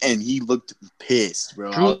pick, and he looked pissed,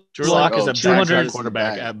 bro. Drew Lock Lock is a 200 backup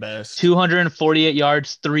quarterback at best. 248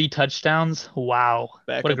 yards, 3 touchdowns. Wow,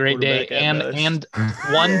 Backup what a great day! quarterback at And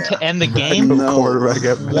best. one Yeah. to end the game. No. Quarterback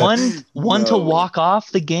at best. One to No. walk off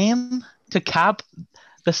the game to cap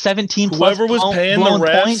the 17 plus Whoever was blown- paying the blown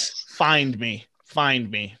refs, points. find me,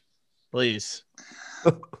 please.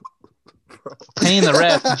 Paying the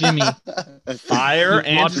ref, Jimmy. Fire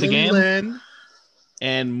You watched the Anthony game? Lynn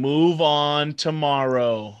and move on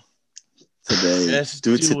tomorrow. Today. Just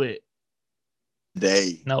do do it it.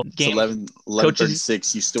 today. No It's game.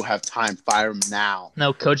 11:36. You still have time. Fire him now.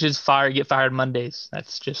 No coaches get fired Mondays.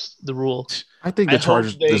 That's just the rule. I think I the hope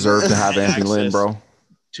Chargers they deserve to have get Anthony Lynn, access bro.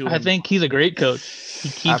 To I him. think he's a great coach. He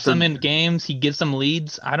keeps After- them in games. He gives them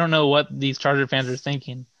leads. I don't know what these Charger fans are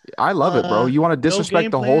thinking. I love it, bro. You want to no disrespect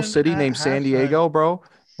game the whole plan city at named San halftime. Diego, bro?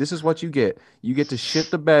 This is what you get. You get to shit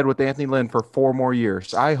the bed with Anthony Lynn for 4 more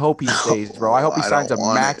years. I hope he stays, bro. I hope he I signs a don't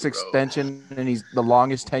want max it, bro. extension and he's the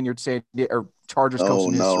longest tenured Chargers coach Oh,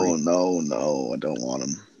 in history. no. I don't want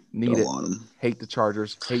him. Need Don't it. want him. Hate the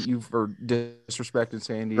Chargers. Hate you for disrespecting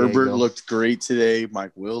San Diego. Herbert looked great today.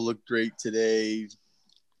 Mike Will looked great today.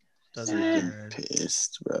 Doesn't Freaking matter.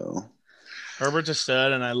 pissed, bro. Herbert's a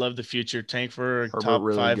stud, and I love the future. Tank for a Herbert top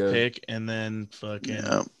really 5 good. pick, and then fucking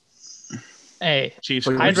Yeah. Hey, Chiefs.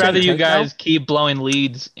 But you're I'd saying rather you tank now? guys keep blowing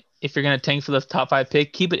leads if you're gonna tank for the top 5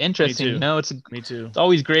 pick. Keep it interesting. too. You know, it's Me too.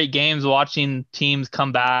 always great games watching teams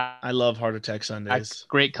come back. I love Heart Attack Sundays.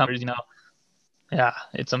 Great comers. You know. Yeah,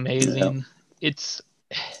 it's amazing. It's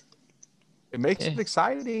It makes it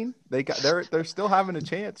exciting. They're still having a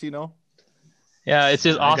chance, you know. yeah, it's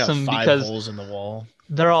just I got awesome 5 because holes in the wall.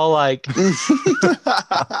 they're all like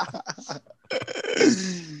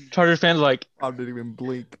Chargers fans are like, I didn't even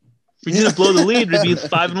blink. if we didn't blow the lead, we'd be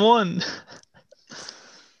 5-1.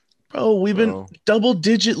 Bro, we've been Bro.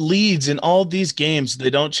 double-digit leads in all these games. They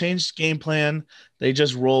don't change game plan. They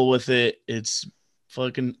just roll with it. It's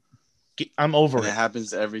fucking. I'm over It it.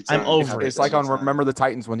 happens every time. I'm over happens it. It's like on every time. Remember the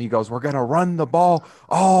Titans when he goes, "We're gonna run the ball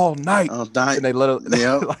all night," Oh, die. and they literally,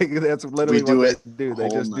 Yep. like that's literally We do what it they do. They all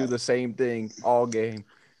just do night. the same thing all game.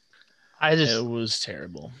 I just It was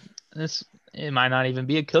terrible. this It might not even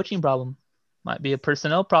be a coaching problem. Might be a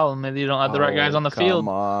personnel problem. Maybe you don't have the right guys on the field. Come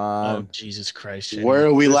Oh, on. Jesus Christ. Shenny. Where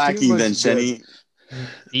are we This team lacking then, looks good. Shenny?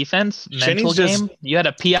 Defense, mental Shenny's just- game. You had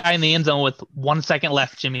a PI in the end zone with 1 second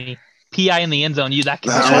left, Jimmy. PI in the end zone. That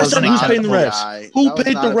could That's be why I worse said than who's not paying the a refs? PI. Who That was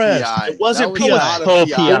paid not the a refs? PI. It wasn't That was PI. not a so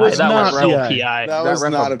PI. PI. It was That not was so PI. PI. That That was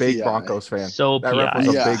ref not a a big PI. Broncos fan. So That ref was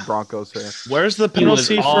PI. a Yeah. big Broncos fan. Where's the He was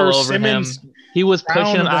penalty all for over him. Simmons He was pushing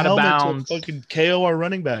crown him of the out of helmet bounds. to fucking KO our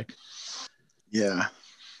running back? Yeah.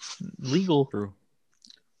 Legal. True.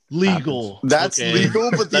 Legal. That's Okay.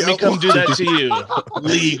 legal, but the Let me other come do that one- to you.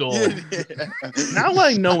 Legal. Yeah. Now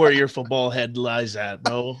I know where your football head lies at,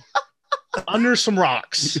 bro. Under some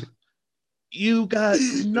rocks. You got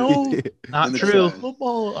no Not In the true. chat.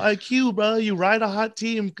 football IQ, bro. You ride a hot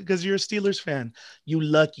team because you're a Steelers fan. You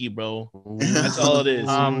lucky, bro. That's all it is.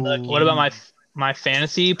 What about my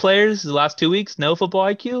fantasy players the last 2 weeks? No football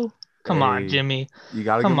IQ? Come on, Hey. Jimmy. You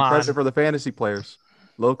got to give Come him credit on. for the fantasy players.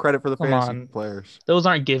 Little credit for the Come fantasy on. players. Those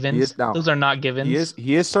aren't givens. He is now. Those are not givens.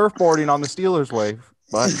 He is surfboarding on the Steelers wave,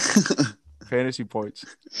 but fantasy points.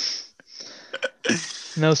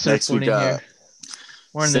 No Next we surfboarding got here.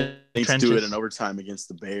 We're in the Saints trenches. do it in overtime against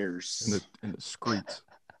the Bears. In the streets.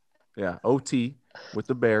 Yeah, OT with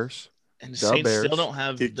the Bears. And the The Saints Bears still don't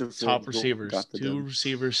have kicked the the top field goal, receivers. got the 2 dub.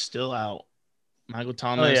 receivers still out. Michael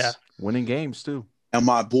Thomas. yeah. Winning games too. And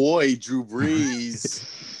my boy Drew Brees,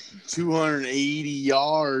 280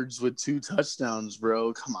 yards with 2 touchdowns,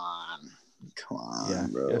 bro. Come on, Yeah,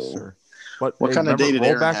 bro. yes, sir. But What kind of day did roll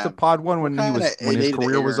Aaron back have? to pod one when What his kind of day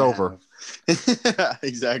career did was Aaron over. have?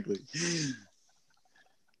 Exactly.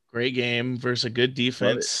 Great game versus a good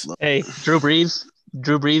defense. Love Hey, Drew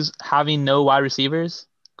Brees having no wide receivers,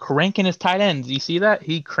 cranking his tight ends. You see that?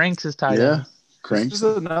 He cranks his tight Yeah. ends. Cranks. This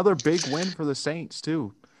is another big win for the Saints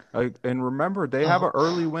too. And remember, they have an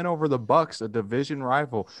early win over the Bucks, a division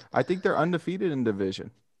rival. I think they're undefeated in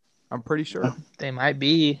division. I'm pretty sure They might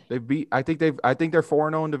be. they beat. I think they're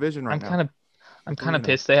 4-0 in division right now. I'm kind of 3-0.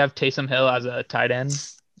 pissed they have Taysom Hill as a tight end.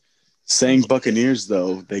 Saying Buccaneers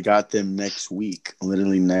though, they got them next week.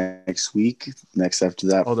 Literally next week. Next after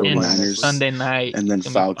that, Oh, they're In playing Niners. Sunday night. and then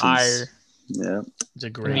It's gonna be Falcons. fire. Yeah, It's a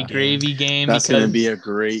It's gonna great be game. gravy game that's because gonna be a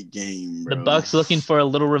great game, bro. the Bucks looking for a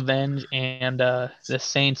little revenge and the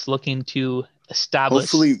Saints looking to establish.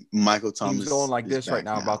 Hopefully, Michael Thomas Teams going like is this right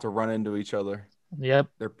back now, about to run into each other. Yep.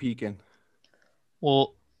 They're peaking.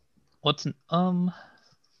 Well, what's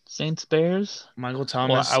Saints Bears? Michael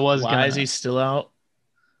Thomas. I was why gonna- is he still out?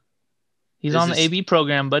 He's Is on the this- AB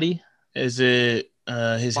program, buddy. Is it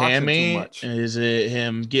his Boxing too hammy? much. Is it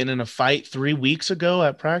him getting in a fight 3 weeks ago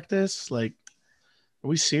at practice? Like, are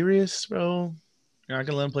we serious, bro? You're not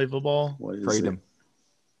gonna let him play football? What is Trade it? him.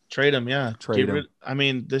 Trade him, yeah. Trade him. I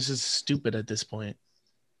mean, this is stupid at this point.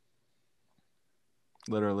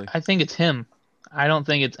 Literally. I think it's him. I don't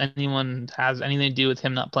think it's anyone has anything to do with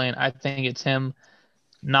him not playing. I think it's him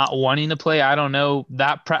not wanting to play. I don't know.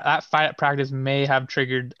 That fight at practice may have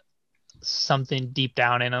triggered something deep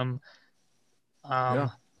down in him. Yeah.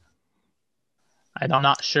 I'm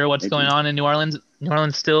not sure what's Maybe. going on in New Orleans. New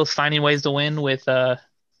Orleans still finding ways to win with Alvin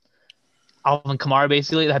Kamara.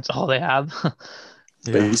 Basically, that's all they have.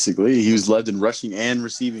 Yeah. Basically, he was led in rushing and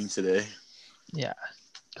receiving today.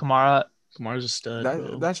 Kamara. Kamara's a stud,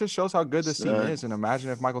 bro. That just shows how good this team Stud. is. And imagine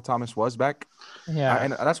if Michael Thomas was back. Yeah.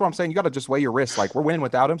 And that's what I'm saying. You got to just weigh your risks. Like, we're winning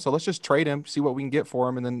without him, so let's just trade him, see what we can get for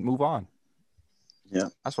him, and then move on. Yeah.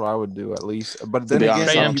 That's what I would do at least. But To then be again,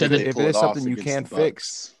 honest, Trade I him don't to think the- they if pull it is off something you against can't the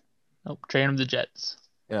fix, Bucks. Nope. Trade him to the Jets.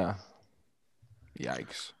 yeah.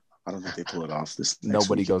 Yikes. I don't think they pull it off this. next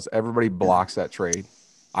Nobody week. goes. Everybody blocks that trade.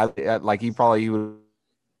 Like he would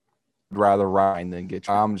rather Ryan than get.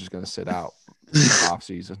 I'm just gonna sit out off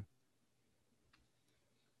season.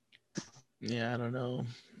 Yeah, I don't know.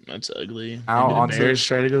 That's ugly. Out Maybe the onto Bears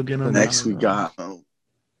try to go get him. the Next I we don't know.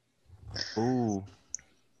 got Ooh,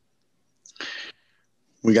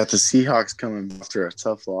 we got the Seahawks coming after a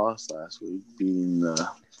tough loss last week, beating the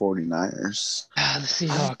 49ers. The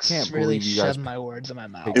Seahawks can't really believe you guys shoved my words in my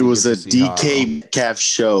mouth. picked It was a against the Seahawks. DK Metcalf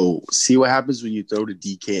show. See what happens when you throw to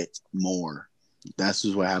DK more. That's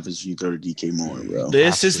just what happens when you throw to DK more, bro.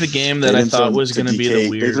 This is the game that They I didn't thought throw was to going to be DK. the They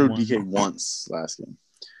weird threw one. DK once last game.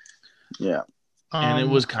 Yeah. And it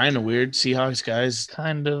was kind of weird. Seahawks guys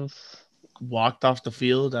kind of. walked off the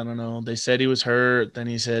field. I don't know. They said he was hurt. Then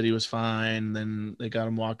he said he was fine. Then they got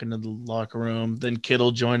him walking to the locker room. Then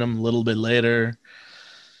Kittle joined him a little bit later.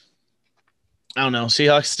 I don't know.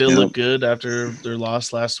 Seahawks still Yep. look good after their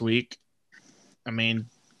loss last week. I mean,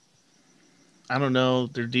 I don't know.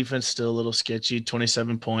 Their defense still a little sketchy,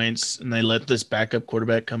 27 points, and they let this backup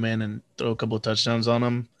quarterback come in and throw a couple of touchdowns on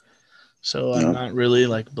them. So Yeah. I'm not really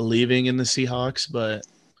like believing in the Seahawks, but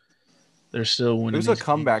they're still It winning. was a these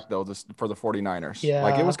comeback games. though for the 49ers. Yeah.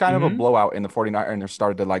 Like it was kind of a Mhm. blowout in the 49ers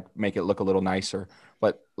started to like make it look a little nicer.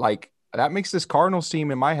 But like that makes this Cardinals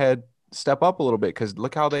team in my head step up a little bit because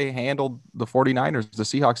look how they handled the 49ers, the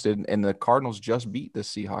Seahawks did, and the Cardinals just beat the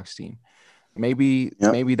Seahawks team. Maybe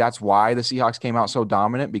Yep. maybe that's why the Seahawks came out so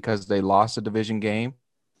dominant because they lost a division game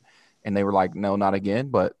and they were like, no, not again.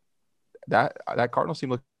 But that Cardinals team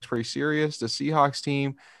looks pretty serious. The Seahawks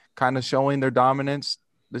team kind of showing their dominance.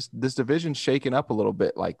 This division's shaking up a little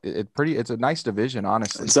bit. Like it's a nice division,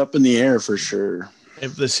 honestly. It's up in the air for sure.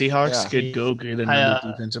 If the Seahawks Yeah. could go get I,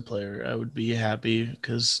 another defensive player, I would be happy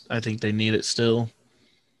because I think they need it still.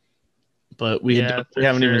 But we Yeah, for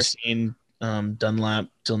haven't even sure. seen Dunlap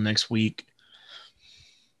till next week.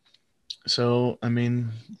 So I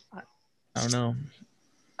mean, I don't know.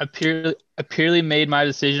 I purely made my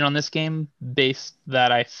decision on this game based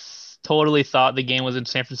that I totally thought the game was in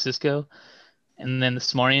San Francisco, and then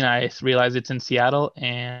this morning I realized it's in Seattle,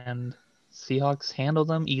 and Seahawks handled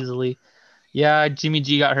them easily. Yeah, Jimmy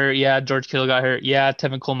G got hurt. Yeah, George Kittle got hurt. Yeah,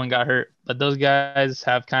 Tevin Coleman got hurt. But those guys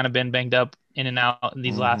have kind of been banged up in and out in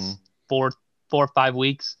these last 4 or 5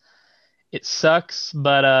 weeks. It sucks,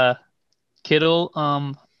 but Kittle,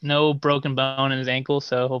 no broken bone in his ankle,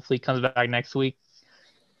 so hopefully he comes back next week.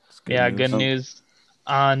 Yeah, good news.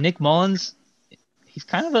 Nick Mullins, he's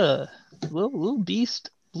kind of a little beast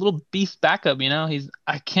backup. You know,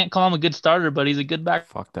 I can't call him a good starter, but he's a good backup.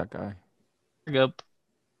 Fuck that guy.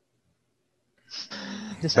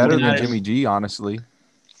 Just Better looking than at it. Jimmy G, honestly.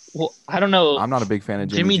 Well, I don't know. I'm not a big fan of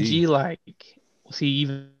Jimmy Jimmy G. Like, was he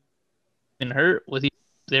even hurt?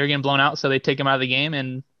 They were getting blown out, so they take him out of the game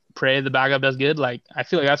and pray the backup does good? Like, I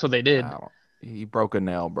feel like that's what they did. He broke a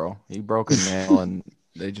nail, bro. He broke a nail, and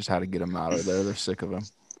they just had to get him out of there. They're sick of him.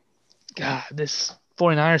 God, this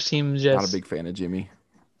 49ers team just... Not a big fan of Jimmy.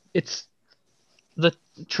 It's the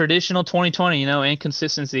traditional 2020, you know,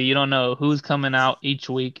 inconsistency. You don't know who's coming out each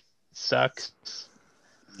week. Sucks.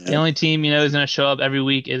 Yeah. The only team you know is going to show up every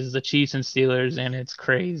week is the Chiefs and Steelers, and it's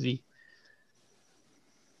crazy.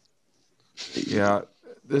 Yeah,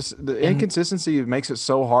 the inconsistency makes it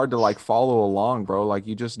so hard to like follow along, bro. Like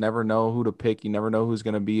you just never know who to pick. You never know who's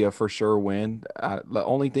going to be a for sure win. The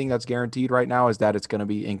only thing that's guaranteed right now is that it's going to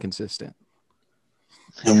be inconsistent.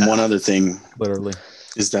 And one other thing, literally,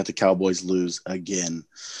 is that the Cowboys lose again.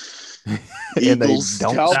 And Eagles, they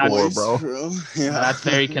don't Cowboys, score, bro. Yeah. That's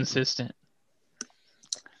very consistent.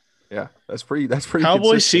 Yeah, that's pretty.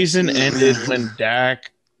 Cowboys season ended when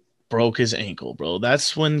Dak broke his ankle, bro.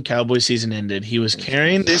 That's when Cowboys season ended. He was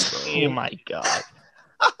carrying this team. Oh my god,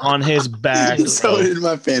 on his back. So in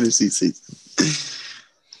my fantasy season,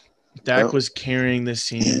 Dak was carrying this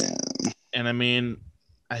team, and I mean,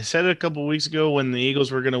 I said it a couple weeks ago when the Eagles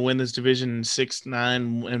were going to win this division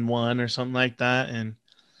 6-9-1 or something like that, and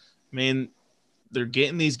I mean, they're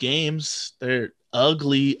getting these games. They're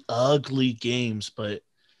ugly games, but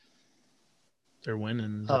they're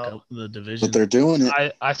winning the division. But they're doing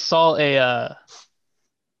it. I saw a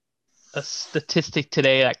statistic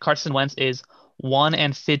today that Carson Wentz is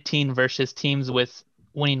 1-15 versus teams with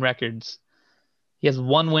winning records. He has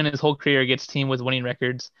one win his whole career against team with winning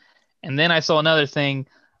records. And then I saw another thing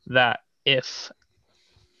that if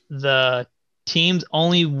the teams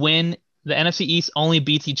only win, the NFC East only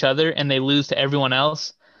beats each other and they lose to everyone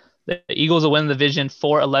else, the Eagles will win the division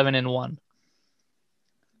 4-11-1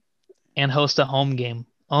 and host a home game.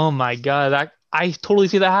 Oh my god, I totally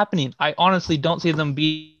see that happening. I honestly don't see them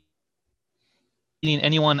beating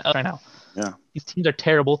anyone else right now. Yeah, these teams are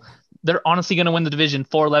terrible. They're honestly going to win the division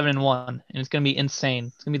 4-11-1, and it's going to be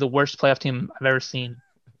insane. It's going to be the worst playoff team I've ever seen.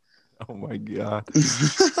 Oh my god.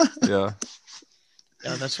 Yeah.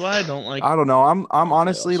 Yeah, that's why I don't like. I don't know. I'm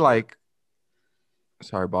honestly like.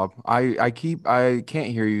 Sorry, Bob. I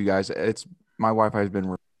can't hear you guys. It's my Wi-Fi has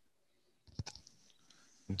been.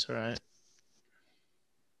 It's all right.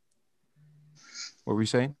 What were you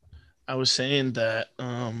saying? I was saying that.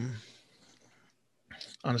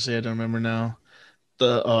 Honestly, I don't remember now.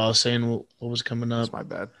 I was saying what was coming up. That's my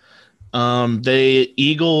bad. The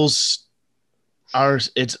Eagles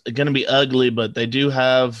it's going to be ugly, but they do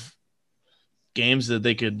have games that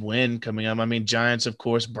they could win coming up. I mean, Giants, of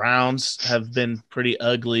course, Browns have been pretty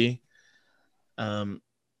ugly. And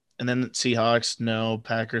then Seahawks, no.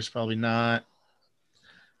 Packers, probably not.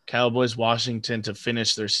 Cowboys, Washington to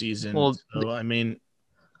finish their season. Well, so, I mean,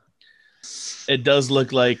 it does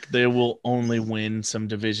look like they will only win some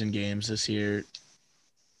division games this year.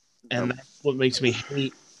 And that's what makes me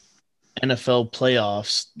hate NFL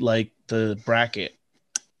playoffs, like the bracket.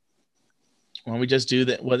 Why don't we just do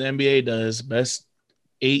that? What the NBA does, best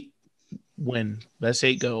 8 win. Best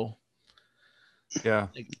 8 go. Yeah,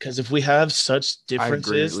 Because if we have such I agree.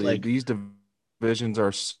 differences, Lee. like These divisions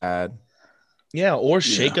are sad. or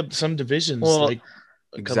shake up some divisions, Well, like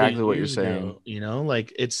a couple Exactly of what you're years saying. ago.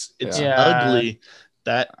 Like it's Yeah. ugly.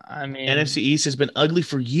 That I mean, NFC East has been ugly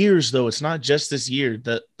for years, though. It's not just this year.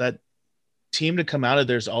 That team to come out of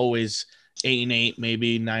there's always 8-8,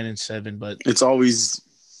 maybe 9-7, but It's always,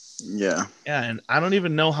 yeah. and I don't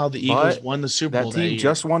even know how the Eagles But won the Super That Bowl team that year.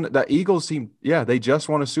 just won. That Eagles team, yeah, they just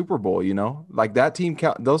won a Super Bowl. Like that team,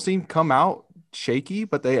 those teams come out shaky,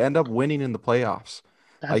 but they end up winning in the playoffs.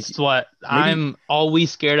 that's what I'm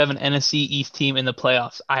always scared of, an NFC East team in the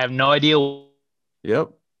playoffs. I have no idea Yep.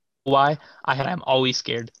 why. I'm always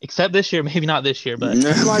scared. Except this year, maybe not this year, but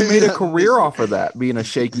Eli made a career off of that, being a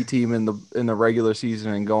shaky team in the regular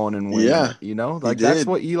season and going and winning. Yeah, Like he that's did.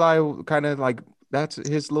 what Eli kind of like. That's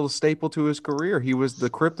his little staple to his career. He was the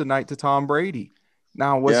kryptonite to Tom Brady.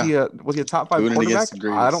 Now, was he a top 5 Doing it quarterback? against the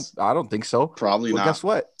greatest. I don't think so. Probably Well, not. guess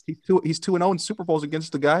what? He's 2-0 in Super Bowls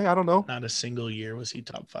against the guy. I don't know. Not a single year was he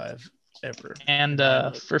top 5 ever. and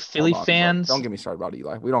for Philly Hold on, bro. fans, Don't get me started about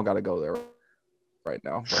Eli. We don't got to go there right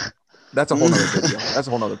now. But that's a whole nother video. That's a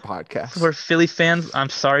whole nother podcast. for Philly fans, I'm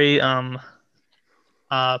sorry.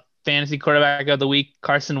 Fantasy quarterback of the week,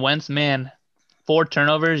 Carson Wentz. Man, 4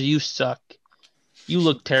 turnovers. You suck. You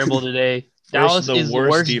look terrible today. Dallas the is the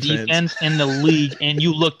worst worst defense. defense in the league, and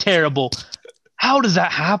you look terrible. How does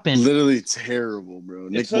that happen? Literally terrible, bro.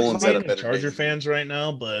 Nick It's like Mullins had a being better Charger day. fans right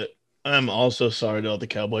now, but I'm also sorry to all the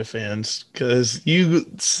Cowboy fans because you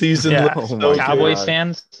season Yeah. Oh so my Cowboys God.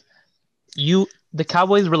 fans, the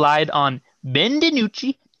Cowboys relied on Ben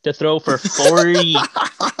DiNucci to throw for 40. He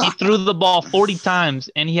threw the ball 40 times,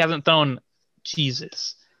 and he hasn't thrown.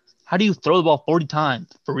 Jesus, how do you throw the ball 40 times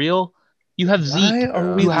for real? You have Why Zeke.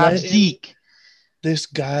 are we You have letting Zeke. this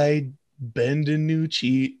guy Ben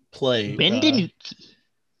DiNucci play? Ben DiNucci.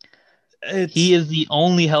 It's He is the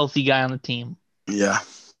only healthy guy on the team. Yeah.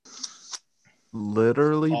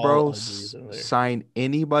 Literally, all bro, ugly over there. sign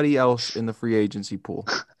anybody else in the free agency pool.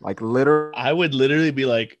 Like literally, I would literally be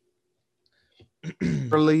like,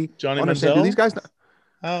 Johnny Manziel? Do these guys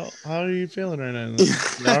how are you feeling right now?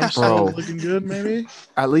 The arm's Bro. still looking good, maybe.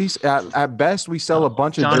 at least at best we sell a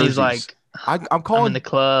bunch of Johnny's jerseys. like, I'm I'm in calling. the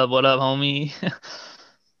club. What up, homie?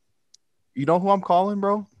 You know who I'm calling,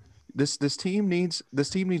 bro? This team needs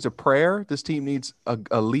a prayer. This team needs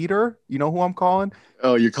a leader. You know who I'm calling?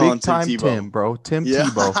 Oh, you're calling Big time Tim Tebow. Tim, bro. Tim Yeah.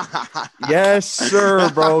 Tebow. Yes, sir,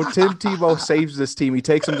 bro. Tim Tebow saves this team. He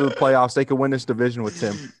takes them to the playoffs. They can win this division with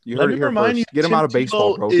Tim. You Let heard me it here remind first. you, Get him Tim out of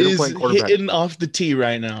baseball, Tebow bro. Get him is playing quarterback. hitting off the tee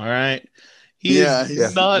right now. All right, he Yeah, is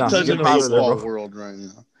he's not nah, touching get the him out of there, baseball. bro. world right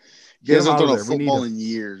now. He Get him hasn't out thrown of a there. We need football him. in The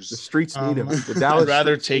years. streets need him. The I'd Dallas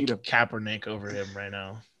rather streets need take him. Kaepernick over him right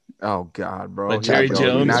now. Oh God, bro. But Yeah, Jerry bro.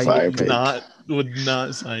 Jones Now fire you pick. would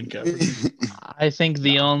not sign Kaepernick. I think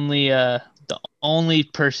the only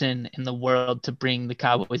person in the world to bring the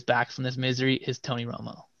Cowboys back from this misery is Tony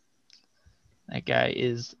Romo. That guy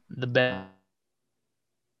is the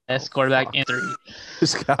best quarterback fuck. in 3.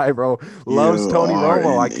 This guy, bro, loves You Tony are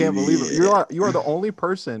Romo. I an can't believe it. idiot. You are the only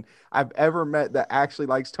person I've ever met that actually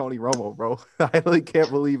likes Tony Romo, bro. I really can't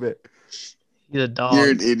believe it. He's a dog.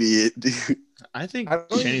 You're an idiot, dude. I think I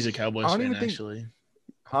don't Cheney's a even- Cowboys I don't fan, even think- actually.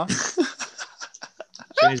 Huh?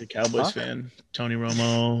 Cheney's a Cowboys Huh? fan. Tony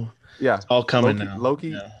Romo. Yeah. It's all coming Loki- now. Loki-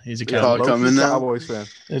 Yeah, he's a It's all Cowboys. coming now? Cowboys fan.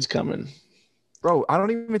 It's coming. Bro, I don't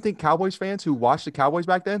even think Cowboys fans who watched the Cowboys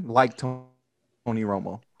back then like Tony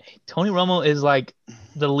Romo. Tony Romo is like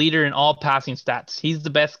the leader in all passing stats. He's the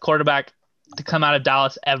best quarterback to come out of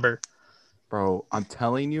Dallas ever. Bro, I'm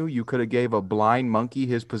telling you, you could have gave a blind monkey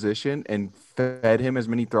his position and fed him as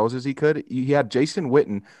many throws as he could. He had Jason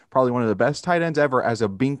Witten, probably one of the best tight ends ever, as a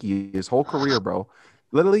binky his whole career, bro.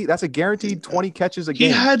 Literally, that's a guaranteed 20 catches a He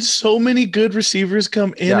game. had so many good receivers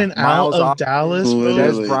come in Yeah, and Miles out of Off- Dallas, bro.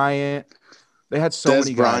 Literally. Des Bryant. They had so Des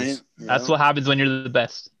many Bryant. guys. That's what happens when you're the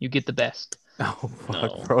best. You get the best. Oh,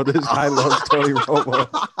 fuck, No. bro. This guy loves Tony Romo.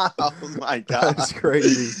 Oh my god, That's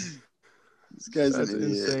crazy. This guy's That's an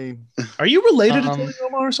idiot. insane. Are you related to Um, Tony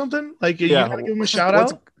Romo or something? Like, you Yeah. gotta give him a shout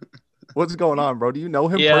What's- out? What's going on, bro? Do you know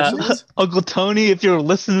him Yeah, personally? Uncle Tony, if you're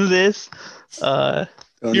listening to this, Tony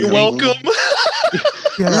You're Romo. welcome.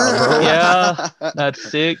 Yeah, bro. Yeah.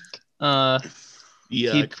 that's sick. Yuck,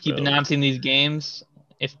 Keep bro. announcing these games.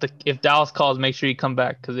 If Dallas calls, make sure you come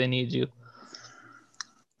back because they need you.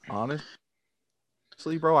 Honestly,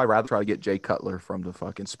 bro, I'd rather try to get Jay Cutler from the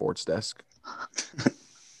fucking sports desk.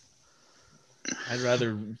 I'd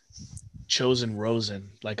rather chosen Rosen.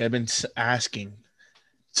 Like, I've been asking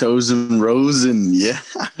Chosen Rosen, yeah.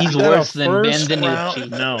 He's You got a worse than Ben first round- DiNucci.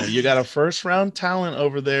 No, you got a first round talent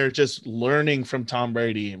over there just learning from Tom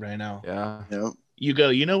Brady right now. Yeah. Yep. You go,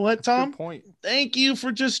 you know what, That's a good Tom? point. Thank you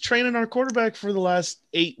for just training our quarterback for the last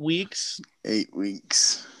 8 weeks 8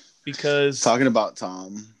 weeks. because Talking about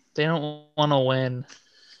Tom. They don't want to win.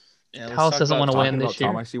 yeah, let's Dallas talk doesn't about want to Tom. win Talking this about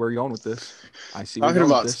Tom, year. I see where you're going with this. I see where Talking you're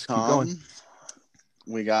going about with this. Keep going. Tom.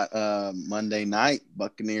 We got Monday night,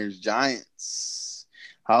 Buccaneers Giants.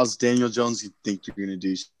 How's Daniel Jones you think you're gonna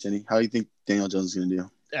do, Jenny? How do you think Daniel Jones is gonna do?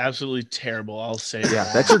 Absolutely terrible. I'll say Yeah,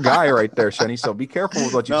 that. that's your guy right there, Shenny. So be careful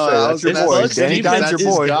with what you No, say. I That's was your gonna boy. say Danny defense Dimes your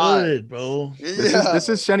is boy. God. Good, bro. This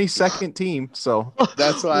is Shenny's second team. So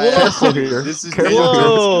That's why I Whoa. asked you. Here. This is Careful Daniel here.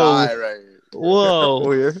 Jones' Whoa. guy right here. Whoa.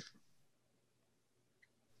 careful here.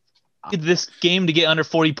 Need this game to get under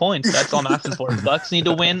 40 points. That's all I'm asking for. Bucks need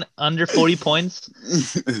to win under 40 points.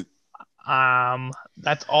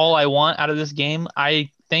 That's all I want out of this game. I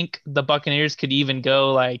think the Buccaneers could even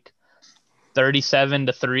go like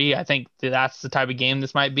 37-3. I think that's the type of game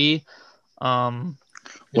this might be. What are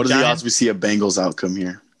the Giants- odds we see a Bengals outcome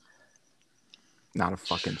here? Not a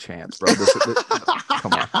fucking chance, bro.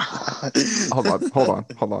 Come on.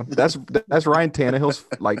 Hold on. That's Ryan Tannehill's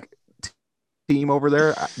like team over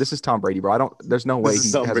there. This is Tom Brady, bro. There's no way This is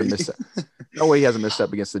he Tom hasn't Brady. missed. No way he hasn't missed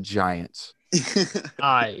up against the Giants.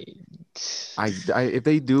 I If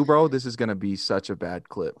they do, bro, this is gonna be such a bad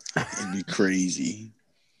clip. It'd be crazy.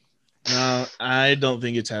 No, I don't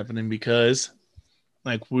think it's happening because,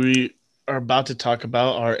 like, we are about to talk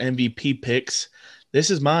about our MVP picks. This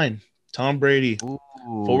is mine, Tom Brady,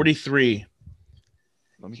 43.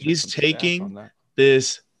 Let me check He's some stats taking- on that.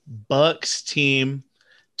 This Bucks team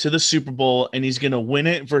to the Super Bowl, and he's gonna win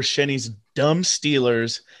it versus Shenny's dumb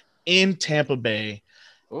Steelers in Tampa Bay.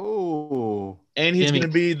 Oh, And he's Jimmy. going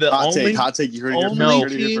to be the Hot only take. You heard it here only first. You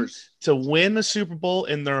heard it here team first. to win the Super Bowl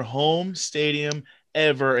in their home stadium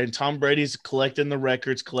ever. And Tom Brady's collecting the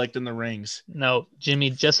records, collecting the rings. No,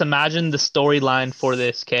 Jimmy, just imagine the storyline for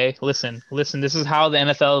this, okay? Listen. This is how the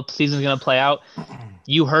NFL season is going to play out.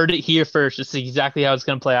 You heard it here first. This is exactly how it's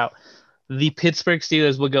going to play out. The Pittsburgh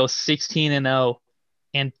Steelers will go 16-0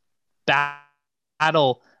 and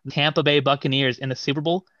battle the Tampa Bay Buccaneers in the Super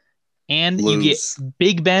Bowl. And you get Lose.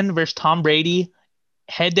 Big Ben versus Tom Brady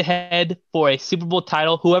head-to-head for a Super Bowl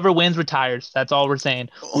title. Whoever wins retires. That's all we're saying.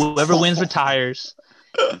 Whoever wins retires.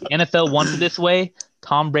 NFL wants it this way.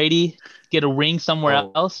 Tom Brady get a ring somewhere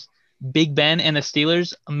Oh. else. Big Ben and the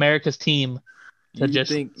Steelers, America's team. So you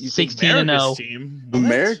just think 16-0. America's team. What?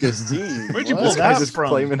 America's team. Where'd you What? pull this guy's that just from?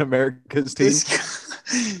 claiming America's team?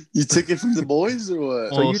 You took it from the boys or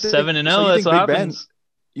what? Well, you think- 7-0. so you That's think what Big Ben- happens.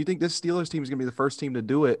 You think this Steelers team is gonna be the first team to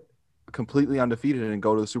do it completely undefeated and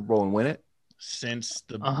go to the Super Bowl and win it? Since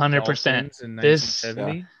the 100%. Dolphins in This-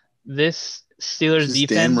 1970. This Steelers Is this Dan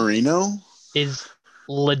defense Marino? is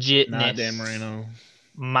legitness. Not Dan Marino.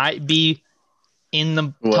 Might be in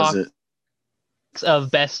the Who was talk it?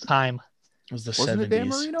 of best time. It was the Wasn't 70s. it Dan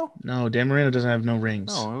Marino? No, Dan Marino doesn't have no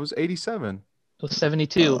rings. No, it was 87. It was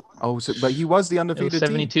 72. Oh, but he was the It was undefeated team.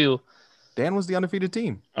 72. Dan was the undefeated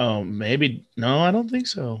team, Oh, maybe. No, I don't think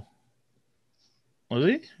so. Was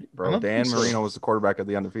he? I bro. don't Dan think so. Marino was the quarterback of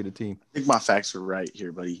the undefeated team. I think my facts are right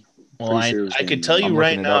here, buddy. Well, Pretty sure it was I Dan could tell Marino. you I'm right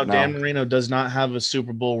looking it now, up now. Dan Marino does not have a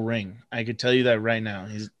Super Bowl ring. I could tell you that right now.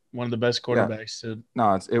 He's one of the best quarterbacks to.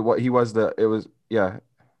 No, he was yeah.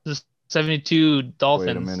 72 Dolphins.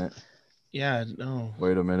 Wait a minute. Yeah, no.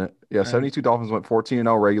 Yeah, 72 Dolphins went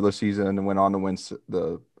 14-0 regular season and then went on to win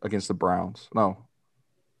against the Browns. No,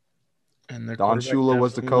 And their Don quarterback Shula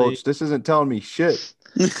was the definitely- coach. This isn't telling me shit.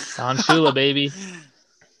 Don Shula, baby.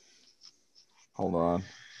 Hold on.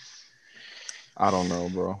 I don't know,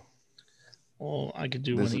 bro. Well, I could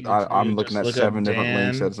do This one. is, I'm looking at 7 different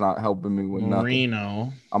links that's not helping me with nothing.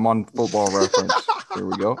 Marino. I'm on Football Reference. Here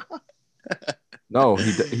we go. No,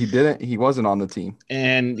 he didn't. He wasn't on the team.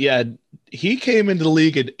 And yeah, he came into the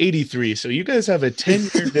league at 83. So you guys have a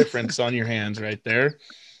 10-year difference on your hands right there.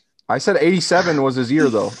 I said 87 was his year,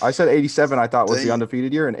 though. I said 87. I thought was the Dang.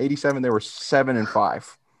 undefeated year, and 87 they were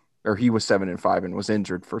 7-5, or he was 7-5 and was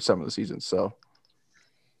injured for some of the seasons. So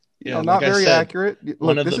Yeah, not like I very said, accurate.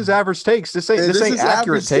 one Look, of this the- is average takes. This ain't accurate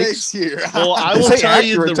average takes. here. Well, I This will ain't tell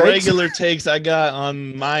you the accurate takes. regular takes I got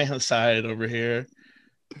on my side over here.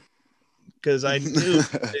 Because I knew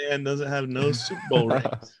Dan doesn't have no Super Bowl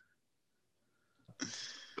rings.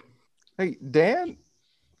 Hey, Dan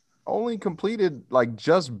only completed like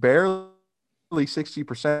just barely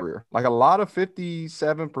 60% career. Like a lot of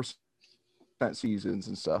 57% seasons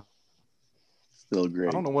and stuff. Still great.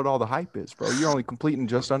 I don't know what all the hype is, bro. You're only completing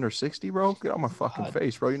just under 60, bro. Get out my fucking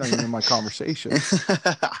face, bro. You're not even in my conversation.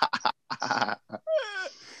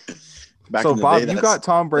 Back So in the Bob, day, you got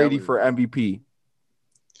Tom Brady was- for MVP.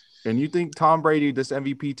 And you think Tom Brady, this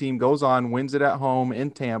MVP team, goes on, wins it at home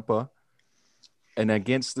in Tampa and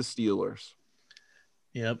against the Steelers.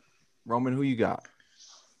 Yep. Roman, who you got?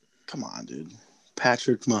 Come on, dude.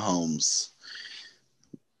 Patrick Mahomes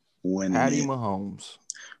winning Patty it Mahomes.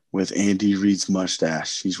 with Andy Reid's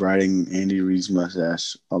mustache. He's riding Andy Reid's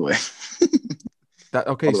mustache all the way. That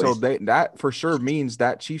All okay, the so way. that for sure means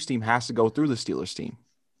that Chiefs team has to go through the Steelers team.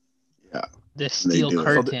 Yeah, The steel do it.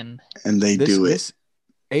 curtain. and they do it. This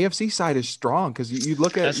AFC side is strong because you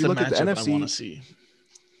look at That's you the look at the matchup I want NFC. to see.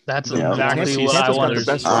 That's Yeah, exactly Tampa's what I got want the to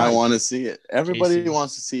best see. run. I want to see it. Everybody Casey's.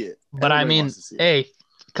 wants to see it. But I Everybody mean, wants to see it. hey,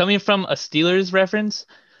 coming from a Steelers reference,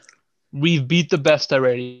 we've beat the best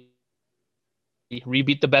already. We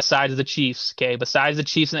beat the best sides of the Chiefs. Okay, besides the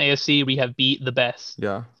Chiefs and AFC, we have beat the best.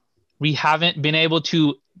 Yeah. We haven't been able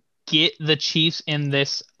to get the Chiefs in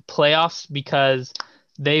this playoffs because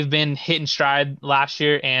they've been hit and stride last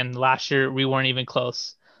year, and last year we weren't even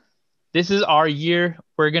close. This is our year.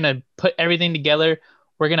 We're gonna put everything together.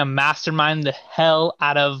 We're gonna mastermind the hell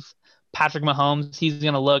out of Patrick Mahomes. He's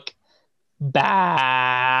gonna look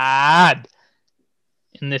bad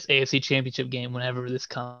in this AFC Championship game whenever this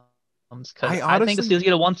comes. Because I think the honestly- Steelers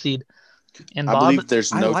get a 1 seed. And I Bob, believe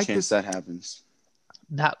there's I no like chance this- that happens.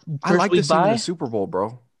 that I first like week to see them in bye the Super Bowl,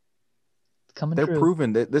 bro. coming They're true.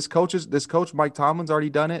 proven that this coach Mike Tomlin's already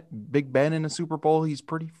done it. Big Ben in a Super Bowl. He's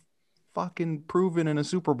pretty fucking proven in a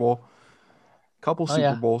Super Bowl. Couple Oh, Super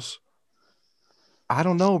yeah. Bowls. I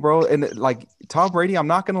don't know, bro. And like Tom Brady, I'm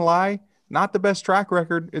not gonna lie, not the best track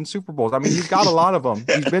record in Super Bowls. I mean, he's got a lot of them.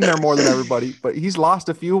 He's been there more than everybody, but he's lost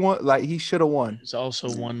a few. Like he should have won. He's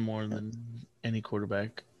also won more than any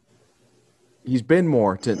quarterback. He's been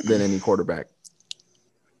more than any quarterback.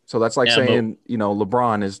 So that's like Yeah, but- saying,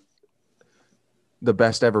 LeBron is the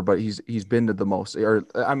best ever, but he's been to the most. Or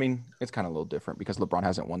I mean, it's kind of a little different because LeBron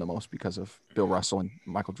hasn't won the most because of Bill Russell and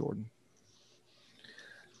Michael Jordan.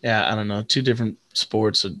 Yeah, I don't know. Two different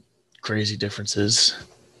sports with crazy differences.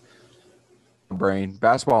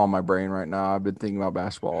 Basketball on my brain right now. I've been thinking about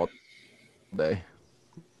basketball all day.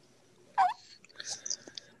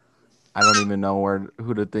 I don't even know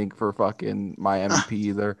who to think for fucking my MVP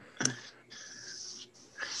either.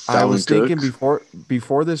 I was Dalvin thinking Cook.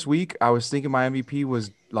 before this week, I was thinking my MVP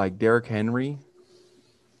was like Derrick Henry.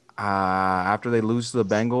 After they lose to the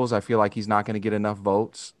Bengals, I feel like he's not going to get enough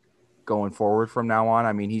votes going forward from now on.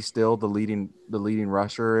 I mean, he's still the leading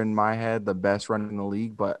rusher in my head, the best runner in the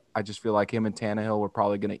league, but I just feel like him and Tannehill were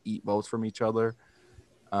probably going to eat votes from each other.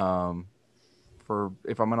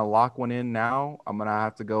 If I'm going to lock one in now, I'm going to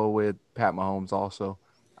have to go with Pat Mahomes also.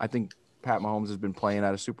 I think Pat Mahomes has been playing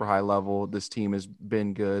at a super high level. This team has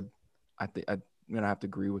been good. I think I'm going to have to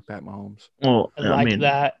agree with Pat Mahomes. Well, I like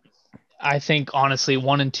that. I think honestly,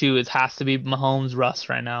 1 and 2 has to be Mahomes, Russ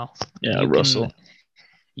right now. Yeah, Russell.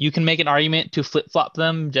 You can make an argument to flip flop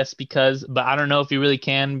them just because, but I don't know if you really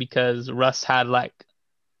can because Russ had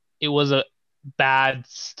it was a bad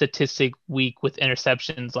statistic week with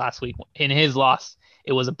interceptions last week. In his loss,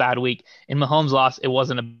 it was a bad week. In Mahomes' loss, it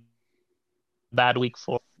wasn't a bad week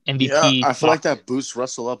for MVP. Yeah, I feel like that boosts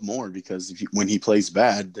Russell up more because when he plays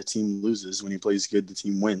bad, the team loses. When he plays good, the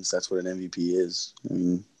team wins. That's what an MVP is. I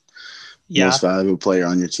mean, most valuable player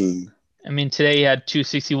on your team. I mean, today he had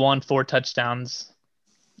 261, 4 touchdowns.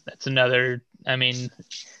 That's another. I mean,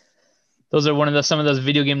 those are some of those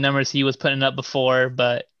video game numbers he was putting up before,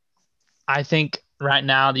 but I think right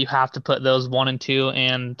now you have to put those 1 and 2,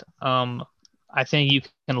 and I think you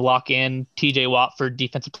can lock in TJ Watt for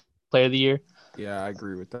Defensive Player of the Year. Yeah, I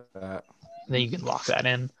agree with that. Then you can lock that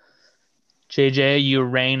in. JJ, your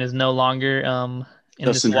reign is no longer in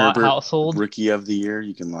Justin this Watt Herbert, household. Rookie of the Year.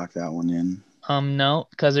 You can lock that one in. No,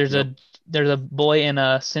 because there's Nope. there's a boy in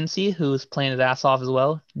Cincy who's playing his ass off as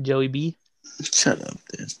well, Joey B. Shut up,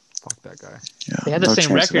 dude. Fuck that guy. Yeah, They had the no same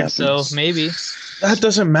chance of record, that, so please. maybe. That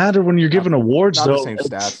doesn't matter when you're giving awards, Not though. the same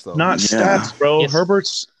stats, though. Not Yeah. stats, bro. Yes.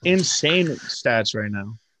 Herbert's insane stats right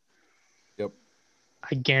now. Yep.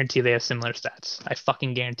 I guarantee they have similar stats. I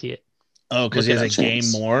fucking guarantee it. Oh, because he Look has at a that game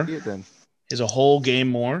chance. more. See it then. He has a whole game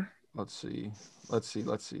more. Let's see. I'm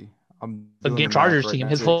The doing game the Chargers math right team. now.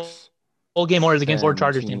 His whole game more is against Lord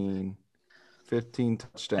Chargers team. 17, 15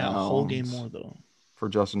 touchdowns. Yeah, a whole game more though. For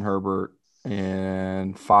Justin Herbert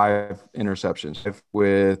and 5 interceptions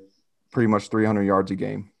with pretty much 300 yards a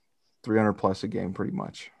game, 300 plus a game, pretty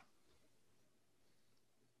much.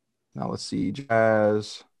 Now let's see.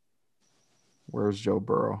 Jazz. Where's Joe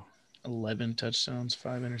Burrow? 11 touchdowns,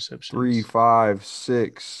 5 interceptions. 3, 5,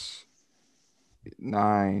 6,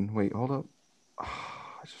 9. Wait, hold up. I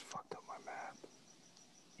just fucked up my math.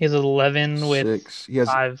 He has 11 with 6. He has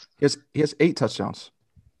 5. he has 8 touchdowns.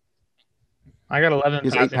 I got 11 He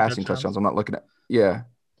has 8 passing touchdowns. I'm not looking at. Yeah,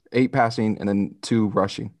 8 passing and then 3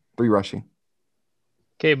 rushing.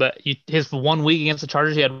 Okay, but his 1 week against the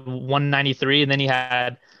Chargers, he had 193, and then he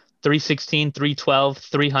had 316, 312,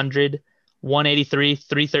 300, 183,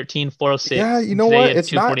 313, 406. Yeah, you know Today he what? had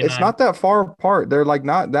It's not 249. that far apart. They're like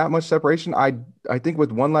not that much separation. I think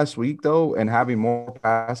with one less week though, and having more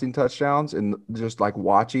passing touchdowns, and just like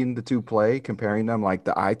watching the two play, comparing them like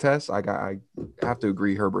the eye test, I have to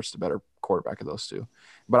agree Herbert's the better quarterback of those two.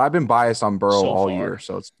 But I've been biased on Burrow So all far. year,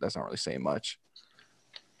 so that's not really saying much.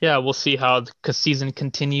 Yeah, we'll see how the season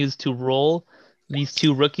continues to roll. These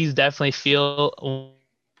two rookies definitely feel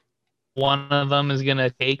one of them is going to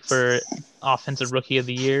take for offensive rookie of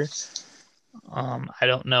the year. I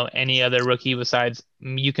don't know any other rookie besides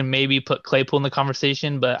you can maybe put Claypool in the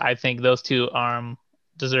conversation, but I think those two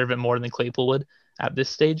deserve it more than Claypool would at this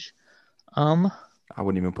stage. I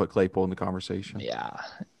wouldn't even put Claypool in the conversation. Yeah.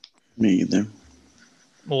 Me either.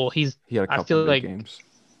 Well, He had a couple I feel big like games.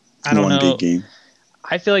 I don't One know. big game.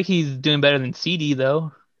 I feel like he's doing better than CD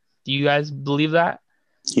though. Do you guys believe that?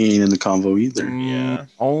 He ain't in the convo either. Yeah.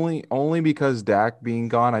 Only because Dak being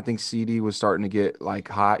gone, I think CD was starting to get like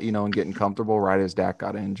hot, and getting comfortable right as Dak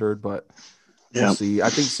got injured. But we'll Yeah. see. I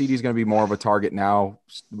think CD's going to be more of a target now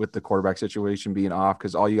with the quarterback situation being off,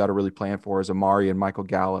 because all you got to really plan for is Amari and Michael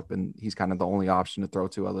Gallup, and he's kind of the only option to throw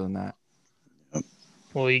to other than that.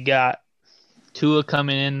 Well, you got Tua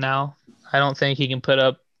coming in now. I don't think he can put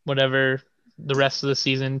up whatever the rest of the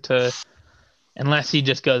season unless he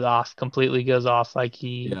just completely goes off like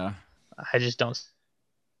he. Yeah, I just don't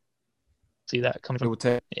see that coming it from. would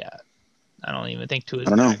take. Yeah, I don't even think Tua is I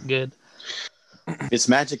don't know. that good. It's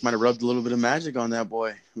magic. Might have rubbed a little bit of magic on that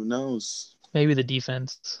boy. Who knows? Maybe the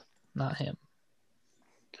defense, not him.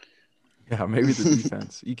 Yeah, maybe the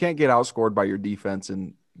defense. You can't get outscored by your defense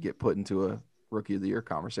and get put into a rookie of the year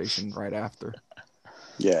conversation right after.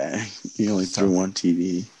 Yeah, he only threw one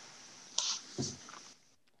TD.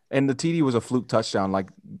 And the TD was a fluke touchdown, like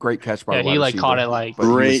great catch by the wide he receiver. caught it like But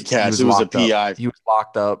he Great catch. It was a locked up. PI He was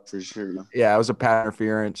locked up. for sure. Yeah, it was a pass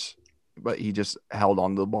interference, but he just held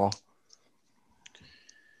on to the ball.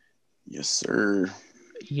 Yes, sir.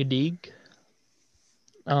 you dig.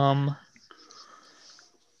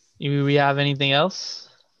 We have anything else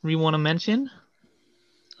we want to mention?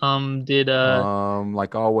 Did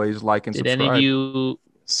Like always, like and did subscribe. any of you?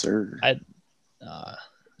 Sir. I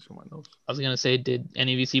Someone knows. was gonna say, did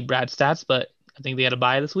any of you see Brad's stats? But I think they had a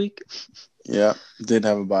bye this week. Yeah, did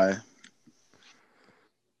have a bye.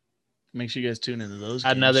 Make sure you guys tune into those.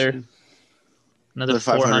 Had games, another- too. Another The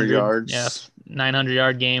 500 400 yards. Yeah,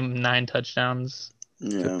 900-yard game, 9 touchdowns.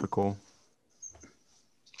 Yeah. Typical.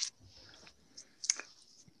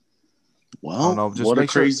 Well, know, just what a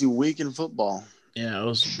make sure- crazy week in football. Yeah, it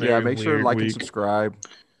was. Yeah, Very make sure weird like week. and subscribe.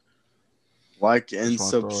 Like and Just wanna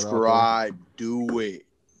throw it out there. subscribe. Do it.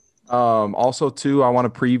 Also too, I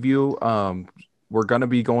want to preview. We're gonna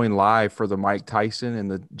be going live for the Mike Tyson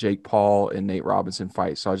and the Jake Paul and Nate Robinson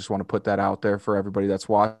fight. So I just want to put that out there for everybody that's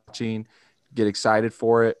watching. Get excited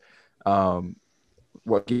for it.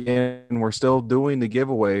 Again, we're still doing the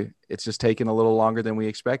giveaway. It's just taking a little longer than we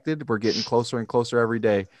expected. We're getting closer and closer every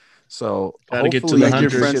day. So Gotta get to hopefully the we can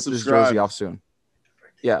 100. ship this Subscribe. jersey off soon.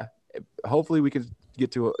 Yeah, hopefully we can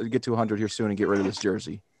get to 100 here soon and get rid of this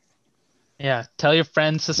jersey. Yeah, tell your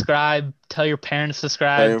friends subscribe. Tell your parents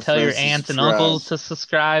subscribe. Tell your friends to aunts and subscribe. uncles to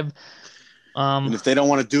subscribe. And if they don't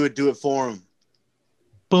want to do it for them.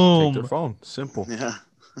 Take their Boom, phone. Simple. Yeah.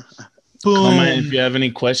 boom. Comment if you have any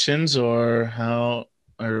questions or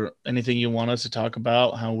anything you want us to talk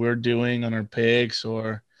about, how we're doing on our picks,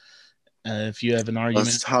 or if you have an argument.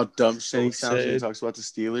 That's how dumb Shane sounds when he Said. talks about the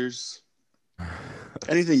Steelers.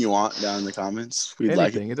 Anything you want down in the comments. We'd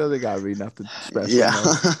like it. Anything. It doesn't gotta be nothing special. Yeah.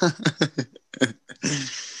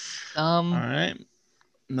 no. All right.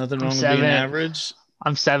 Nothing I'm wrong with being 7. average.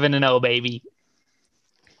 I'm 7-0, baby.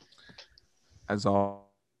 As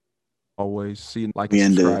always, see, like, We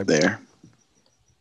and ended it subscribe. there.